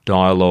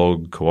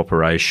dialogue,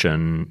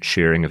 cooperation,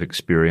 sharing of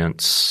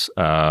experience,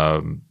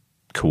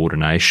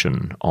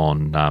 coordination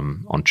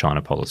on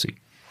China policy?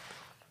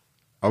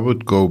 I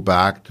would go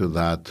back to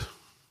that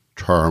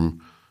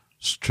term,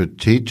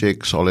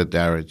 strategic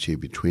solidarity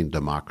between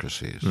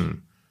democracies.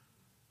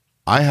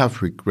 I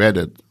have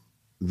regretted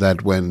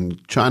that when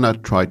China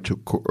tried to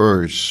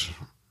coerce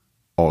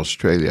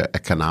Australia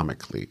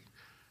economically,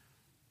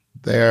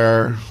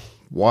 there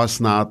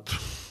was not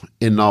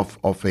enough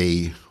of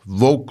a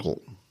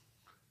vocal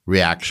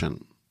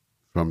reaction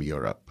from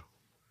Europe.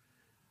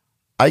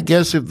 I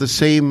guess if the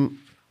same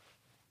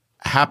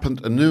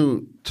happened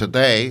anew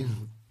today,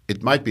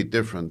 it might be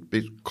different,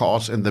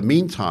 because in the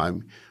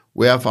meantime,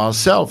 we have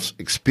ourselves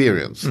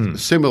experienced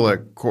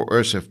similar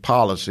coercive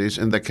policies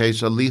in the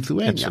case of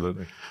Lithuania,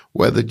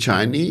 where the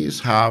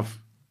Chinese have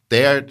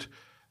dared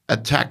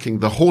attacking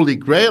the holy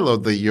grail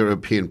of the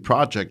European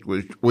project,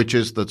 which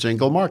is the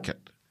single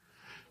market,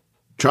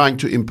 trying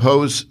to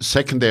impose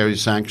secondary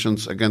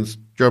sanctions against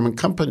German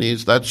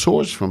companies that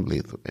source from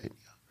Lithuania.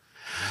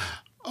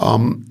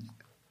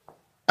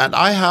 And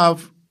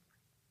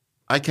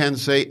I can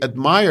say,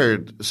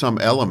 admired some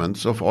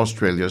elements of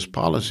Australia's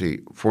policy,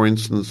 for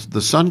instance,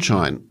 the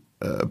Sunshine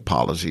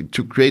policy,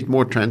 to create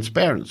more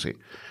transparency.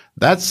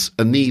 That's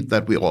a need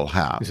that we all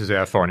have. This is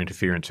our foreign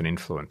interference and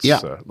influence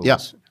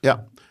laws.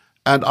 Yeah.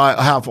 And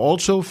I have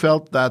also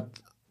felt that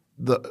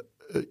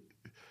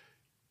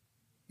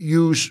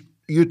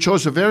you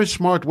chose a very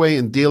smart way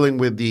in dealing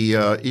with the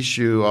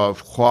issue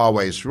of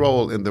Huawei's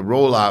role in the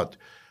rollout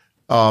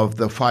of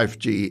the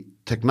 5G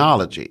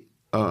technology.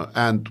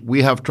 And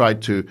we have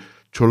tried to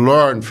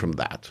learn from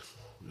that.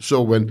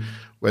 So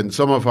when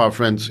some of our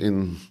friends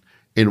in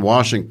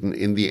Washington,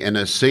 in the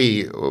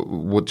NSC,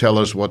 would tell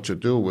us what to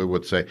do, we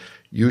would say,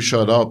 you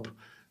shut up.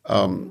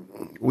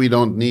 We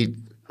don't need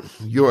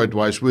your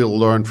advice. We'll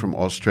learn from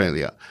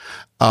Australia.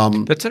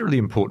 That's a really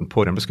important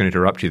point. I'm just going to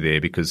interrupt you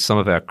there, because some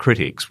of our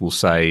critics will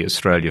say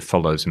Australia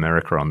follows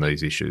America on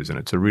these issues, and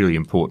it's a really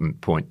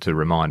important point to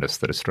remind us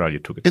that Australia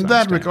took its own stand.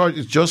 In that regard,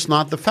 it's just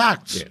not the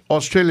facts. Yeah.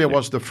 Australia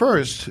was the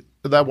first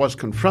that was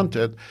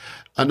confronted,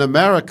 and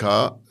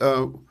America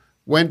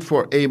went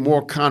for a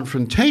more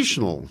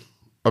confrontational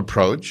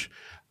approach,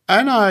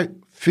 and I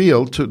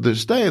feel to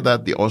this day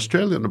that the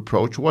Australian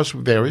approach was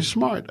very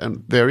smart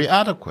and very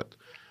adequate.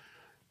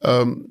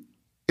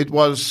 It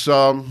was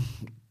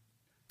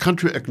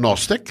country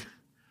agnostic,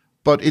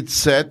 but it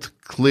set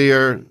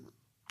clear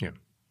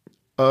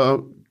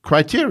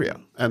criteria.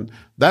 And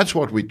that's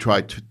what we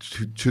tried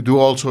to do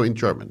also in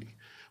Germany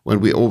when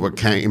we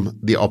overcame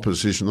the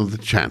opposition of the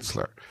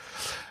Chancellor.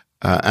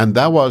 And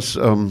that was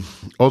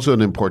also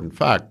an important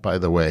fact, by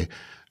the way.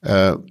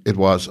 It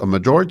was a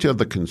majority of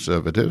the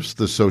Conservatives,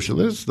 the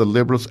Socialists, the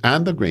Liberals,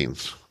 and the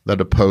Greens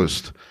that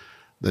opposed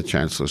the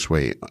Chancellor's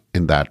way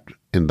in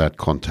that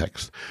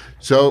context.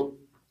 So,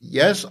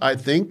 yes, I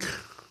think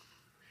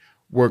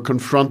we're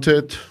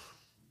confronted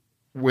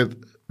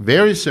with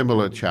very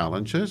similar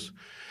challenges.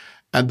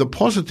 And the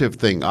positive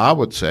thing, I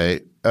would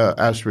say,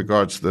 as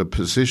regards the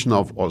position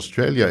of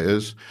Australia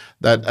is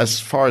that, as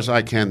far as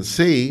I can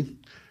see,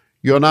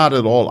 you're not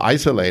at all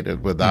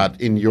isolated with that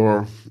in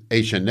your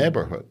Asian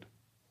neighborhood.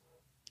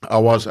 I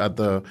was at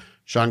the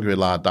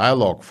Shangri-La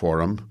Dialogue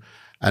Forum,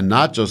 and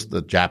not just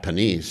the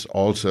Japanese,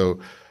 also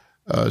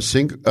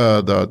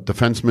the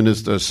defense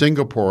minister of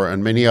Singapore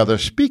and many other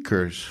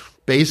speakers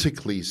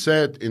basically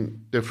said in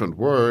different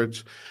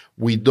words,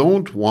 we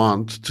don't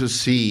want to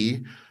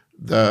see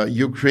the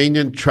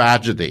Ukrainian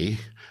tragedy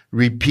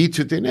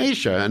repeated in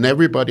Asia. And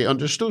everybody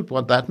understood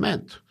what that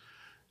meant.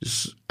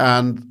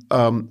 And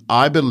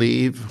I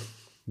believe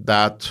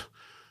that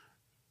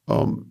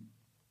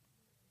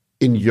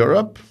in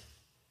Europe,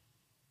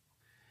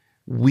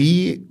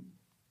 we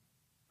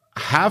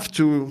have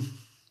to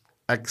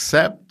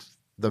accept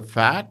the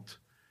fact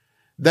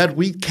that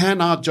we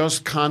cannot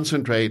just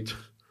concentrate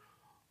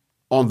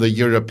on the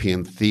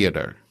European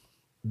theater.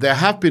 There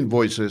have been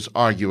voices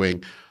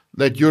arguing,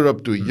 let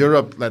Europe do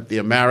Europe, let the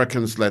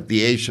Americans, let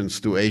the Asians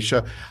do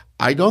Asia.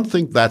 I don't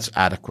think that's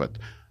adequate.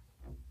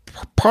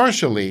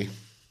 Partially,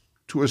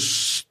 to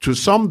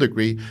some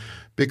degree,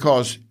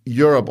 because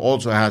Europe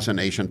also has an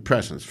Asian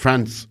presence.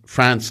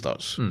 France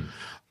does.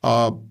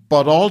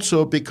 But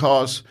also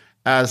because,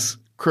 as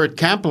Kurt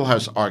Campbell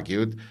has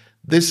argued,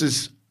 this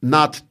is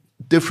not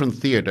different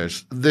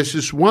theaters. This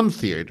is one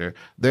theater.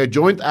 They're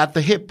joined at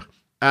the hip.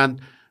 And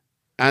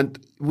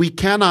we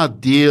cannot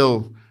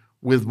deal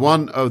with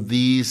one of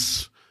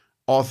these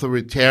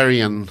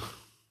authoritarian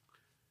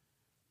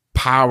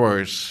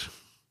powers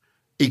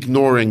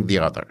ignoring the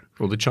other.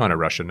 Well, the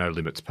China-Russia No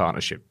Limits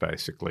Partnership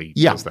basically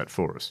does that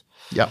for us.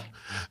 Yeah.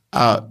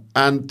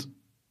 And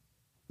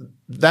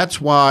that's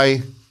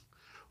why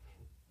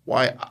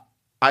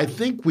I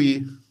think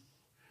we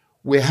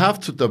have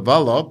to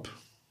develop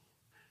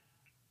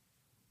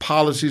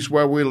policies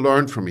where we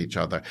learn from each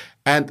other.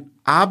 And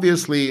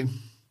obviously,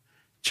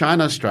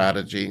 China's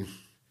strategy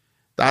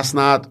does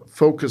not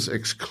focus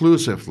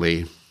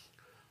exclusively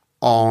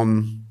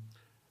on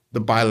the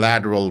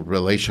bilateral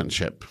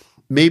relationship.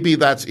 Maybe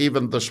that's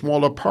even the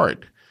smaller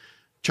part.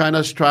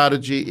 China's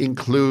strategy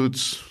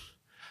includes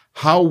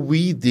how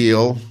we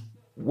deal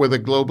with the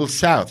global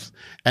South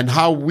and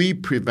how we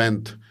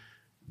prevent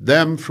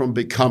them from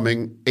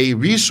becoming a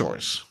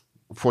resource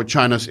for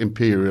China's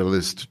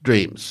imperialist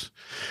dreams.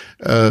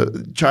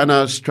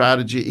 China's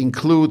strategy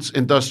includes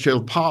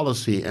industrial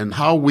policy and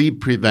how we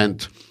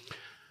prevent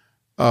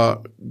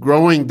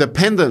growing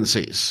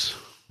dependencies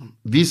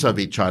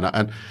vis-a-vis China.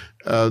 And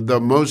the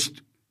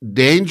most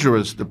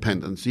dangerous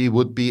dependency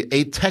would be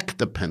a tech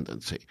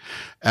dependency.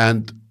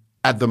 And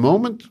at the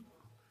moment,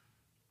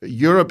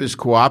 Europe is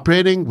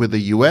cooperating with the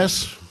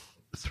U.S.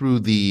 through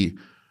the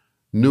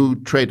new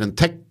Trade and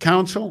Tech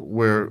Council.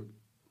 We're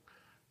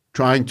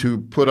trying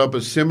to put up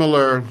a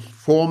similar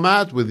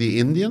format with the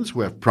Indians.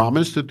 We have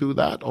promised to do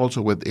that,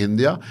 also with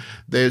India.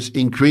 There's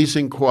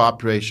increasing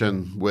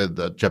cooperation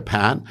with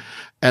Japan.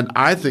 And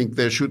I think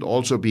there should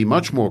also be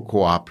much more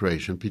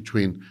cooperation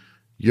between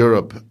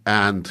Europe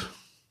and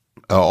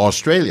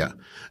Australia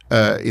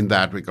in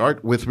that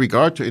regard, with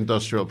regard to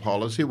industrial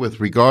policy, with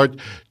regard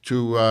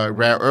to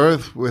rare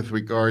earth, with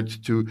regard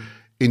to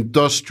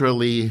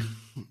industrially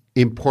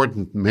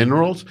important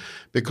minerals,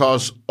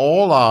 because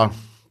all our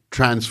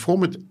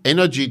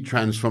energy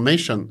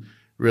transformation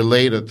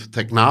related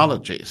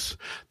technologies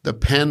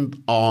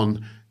depend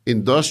on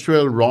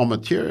industrial raw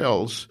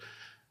materials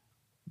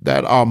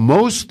that are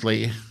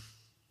mostly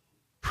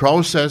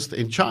processed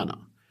in China.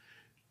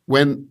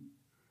 When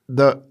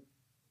the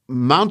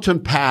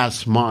Mountain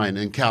Pass mine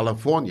in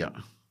California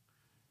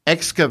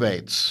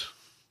excavates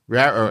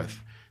rare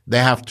earth, they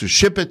have to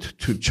ship it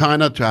to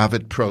China to have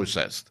it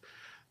processed.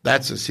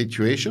 That's a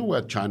situation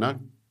where China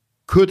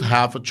could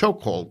have a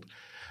chokehold.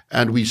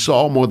 And we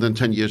saw more than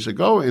 10 years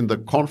ago in the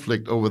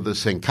conflict over the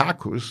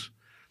Senkakus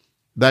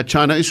that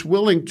China is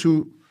willing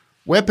to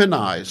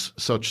weaponize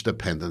such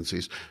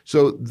dependencies.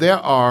 So there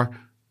are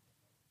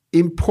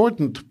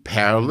important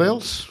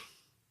parallels.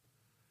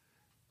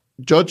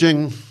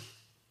 Judging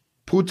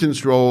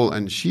Putin's role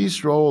and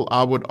Xi's role,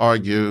 I would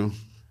argue,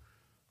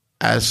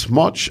 as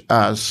much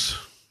as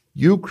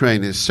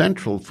Ukraine is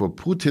central for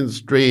Putin's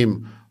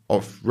dream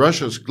of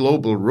Russia's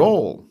global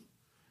role,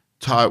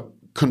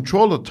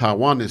 control of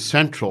Taiwan is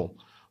central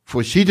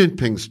for Xi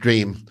Jinping's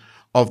dream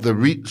of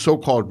the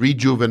so-called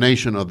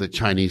rejuvenation of the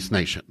Chinese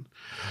nation.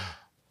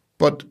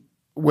 But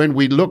when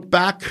we look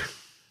back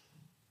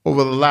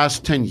over the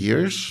last 10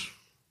 years,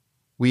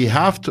 we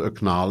have to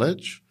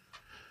acknowledge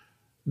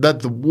that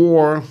the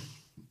war,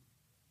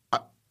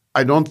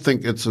 I don't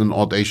think it's an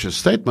audacious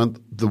statement,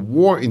 the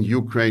war in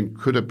Ukraine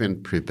could have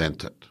been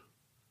prevented.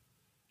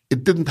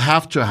 It didn't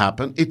have to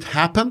happen. It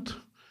happened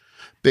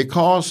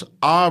because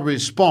our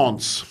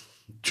response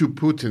to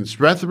Putin's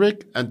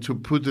rhetoric and to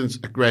Putin's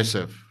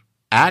aggressive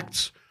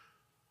acts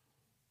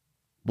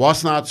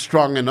was not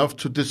strong enough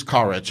to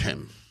discourage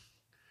him.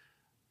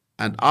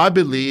 And I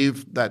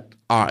believe that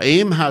our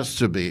aim has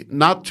to be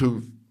not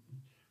to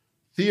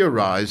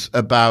theorize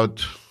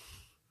about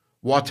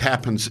what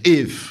happens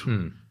if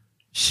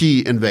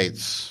Xi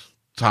invades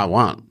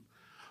Taiwan,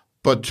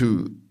 but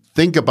to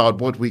think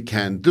about what we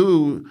can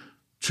do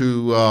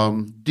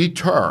to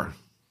deter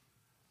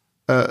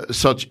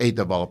such a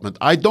development.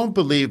 I don't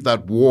believe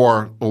that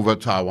war over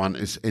Taiwan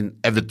is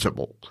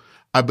inevitable.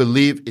 I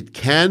believe it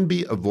can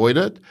be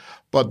avoided,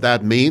 but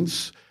that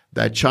means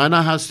that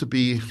China has to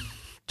be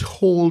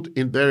told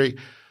in very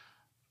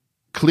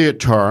clear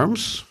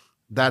terms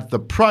that the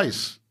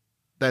price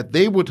that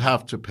they would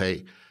have to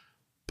pay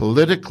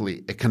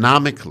politically,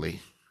 economically,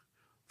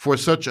 for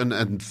such an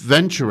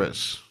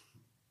adventurous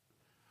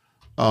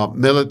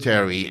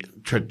military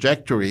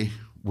trajectory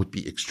would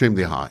be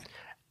extremely high.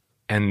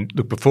 And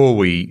look, before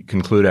we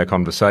conclude our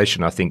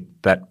conversation, I think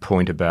that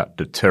point about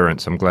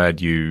deterrence, I'm glad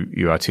you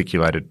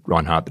articulated,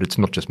 Reinhard, that it's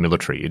not just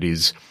military,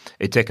 it's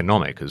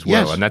economic as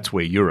well. Yes. And that's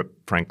where Europe,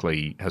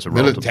 frankly, has a role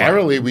to play.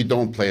 Militarily, we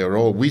don't play a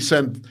role. We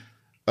sent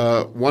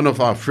one of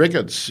our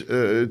frigates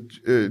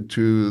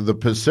to the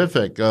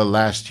Pacific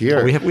last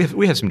year.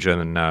 We have some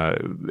German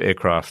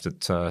aircraft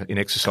in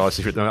exercise.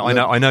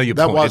 I know your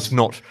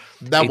point.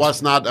 That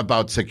was not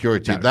about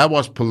security. No. That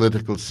was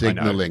political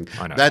signaling.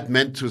 I know. That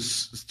meant to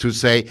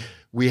say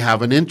we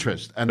have an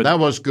interest, and that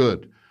was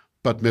good.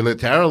 But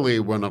militarily,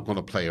 we're not going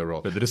to play a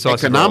role. But the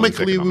decisive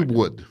economically, role is we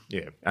would.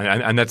 Yeah,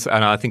 and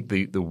I think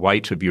the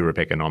weight of Europe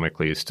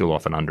economically is still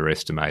often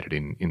underestimated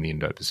in the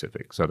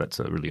Indo-Pacific. So that's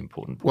a really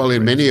important point. Well,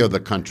 in many of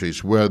the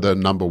countries, we're the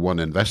number one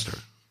investor.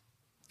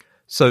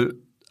 So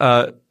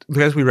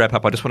as we wrap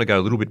up, I just want to go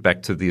a little bit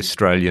back to the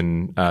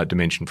Australian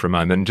dimension for a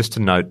moment, and just to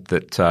note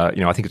that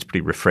I think it's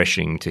pretty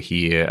refreshing to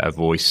hear a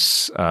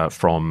voice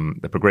from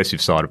the progressive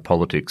side of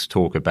politics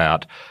talk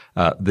about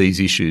these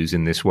issues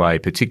in this way,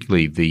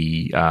 particularly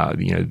the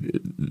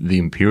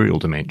imperial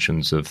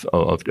dimensions of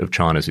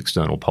China's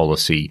external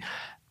policy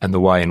and the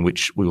way in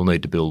which we will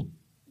need to build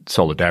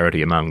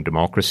solidarity among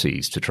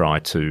democracies to try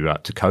to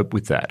cope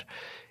with that.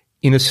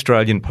 In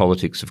Australian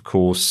politics, of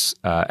course,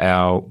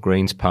 our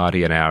Greens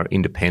Party and our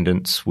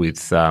independents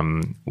with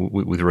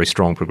very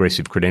strong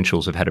progressive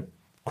credentials have had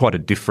quite a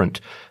different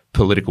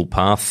political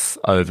path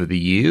over the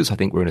years. I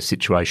think we're in a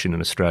situation in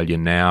Australia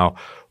now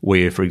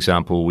where, for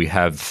example, we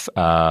have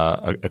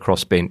a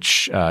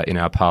crossbench in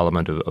our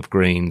parliament of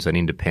Greens and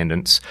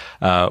independents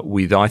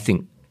with, I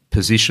think,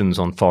 positions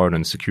on foreign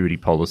and security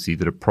policy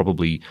that are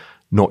probably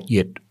not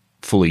yet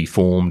fully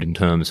formed in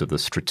terms of the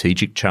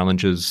strategic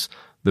challenges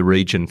the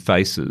region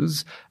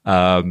faces.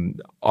 I'm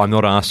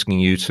not asking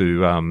you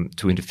to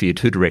interfere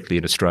too directly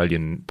in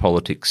Australian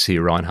politics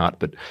here, Reinhard,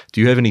 but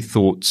do you have any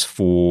thoughts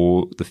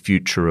for the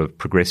future of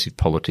progressive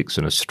politics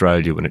in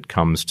Australia when it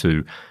comes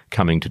to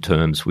coming to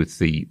terms with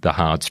the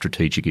hard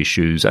strategic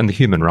issues and the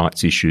human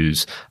rights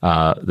issues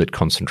that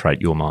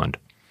concentrate your mind?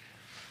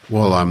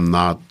 Well, I'm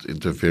not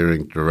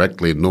interfering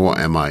directly, nor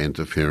am I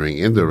interfering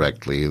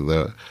indirectly.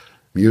 The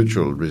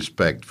mutual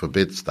respect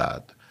forbids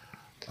that.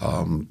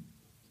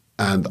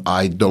 And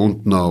I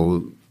don't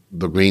know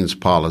the Greens'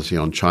 policy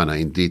on China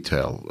in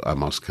detail, I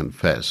must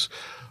confess.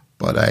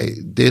 But I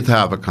did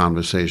have a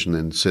conversation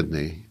in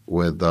Sydney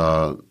with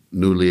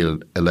newly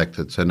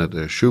elected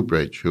Senator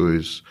Shoebridge, who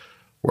is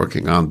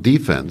working on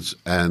defense.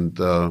 And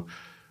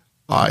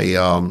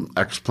I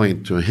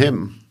explained to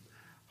him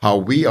how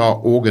we are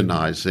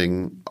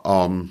organizing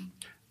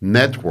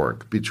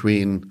network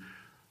between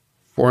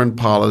foreign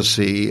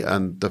policy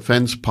and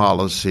defense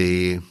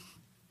policy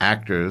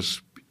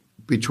actors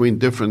between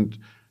different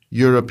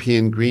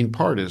European Green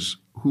parties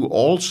who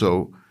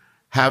also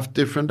have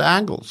different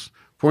angles.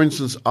 For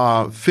instance,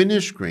 our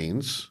Finnish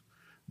Greens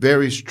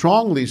very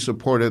strongly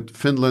supported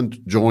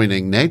Finland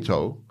joining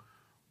NATO,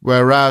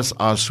 whereas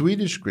our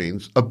Swedish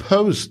Greens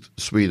opposed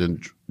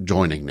Sweden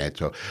joining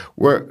NATO.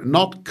 We're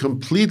not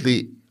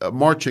completely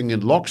marching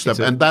in lockstep,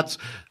 and that's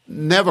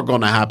never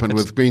going to happen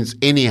with Greens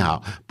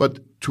anyhow. But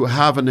to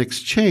have an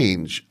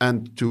exchange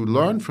and to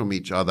learn from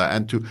each other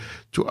and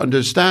to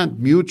understand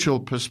mutual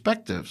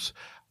perspectives,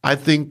 I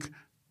think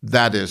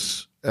that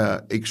is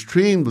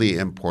extremely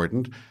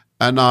important.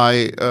 And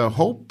I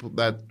hope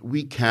that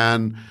we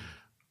can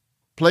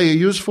play a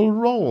useful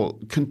role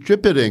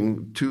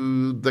contributing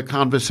to the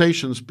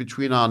conversations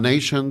between our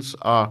nations,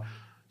 our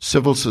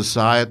civil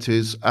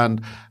societies,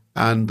 and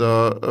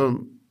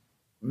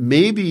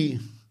maybe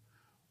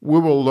we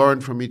will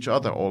learn from each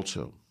other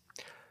also.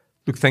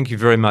 Look, thank you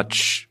very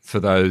much for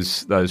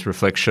those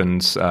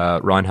reflections,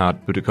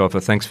 Reinhard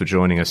Bütikofer. Thanks for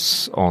joining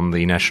us on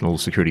the National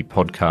Security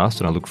Podcast,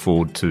 and I look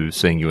forward to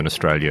seeing you in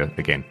Australia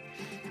again.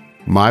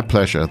 My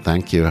pleasure.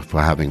 Thank you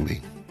for having me.